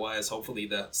who I was. Hopefully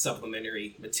the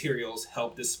supplementary materials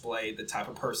helped display the type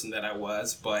of person that I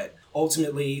was. But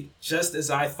ultimately, just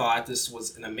as I thought, this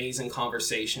was an amazing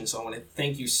conversation. So I want to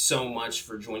thank you so much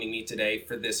for joining me today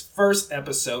for this first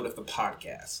episode of the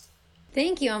podcast.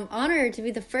 Thank you. I'm honored to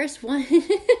be the first one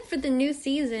for the new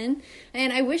season,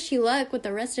 and I wish you luck with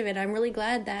the rest of it. I'm really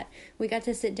glad that we got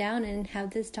to sit down and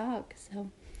have this talk,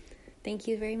 so thank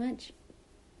you very much.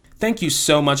 Thank you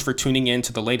so much for tuning in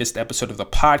to the latest episode of the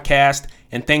podcast,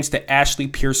 and thanks to Ashley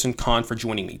Pearson Kahn for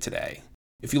joining me today.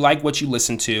 If you like what you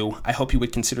listen to, I hope you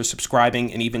would consider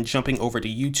subscribing and even jumping over to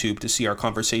YouTube to see our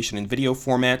conversation in video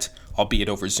format, albeit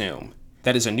over Zoom.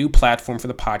 That is a new platform for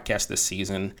the podcast this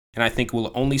season, and I think it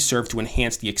will only serve to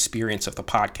enhance the experience of the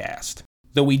podcast.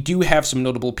 Though we do have some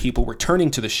notable people returning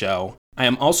to the show, I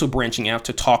am also branching out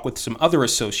to talk with some other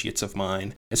associates of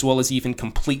mine, as well as even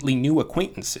completely new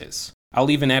acquaintances.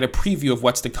 I'll even add a preview of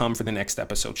what's to come for the next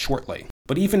episode shortly.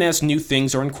 But even as new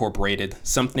things are incorporated,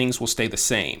 some things will stay the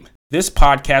same. This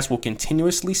podcast will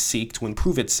continuously seek to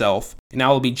improve itself, and I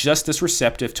will be just as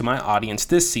receptive to my audience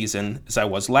this season as I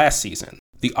was last season.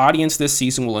 The audience this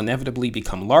season will inevitably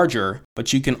become larger,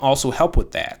 but you can also help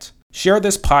with that. Share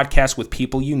this podcast with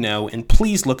people you know, and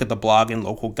please look at the blog and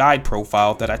local guide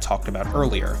profile that I talked about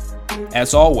earlier.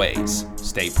 As always,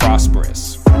 stay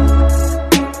prosperous.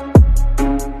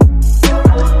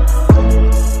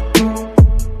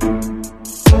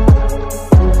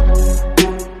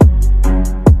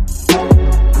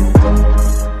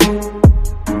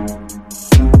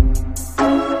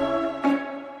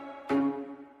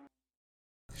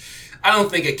 I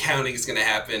don't think accounting is going to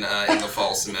happen in the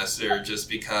fall semester just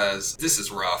because this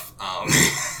is rough.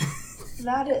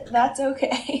 That's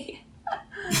okay.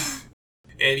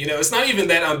 And, it's not even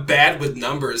that I'm bad with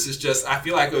numbers. It's just I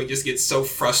feel like I would just get so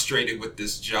frustrated with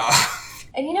this job.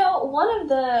 And one of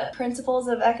the principles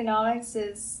of economics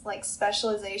is like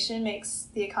specialization makes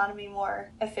the economy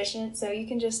more efficient. So you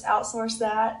can just outsource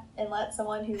that and let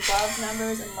someone who loves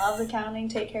numbers and loves accounting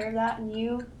take care of that, and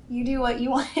you do what you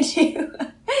want to do,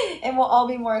 and we'll all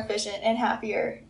be more efficient and happier.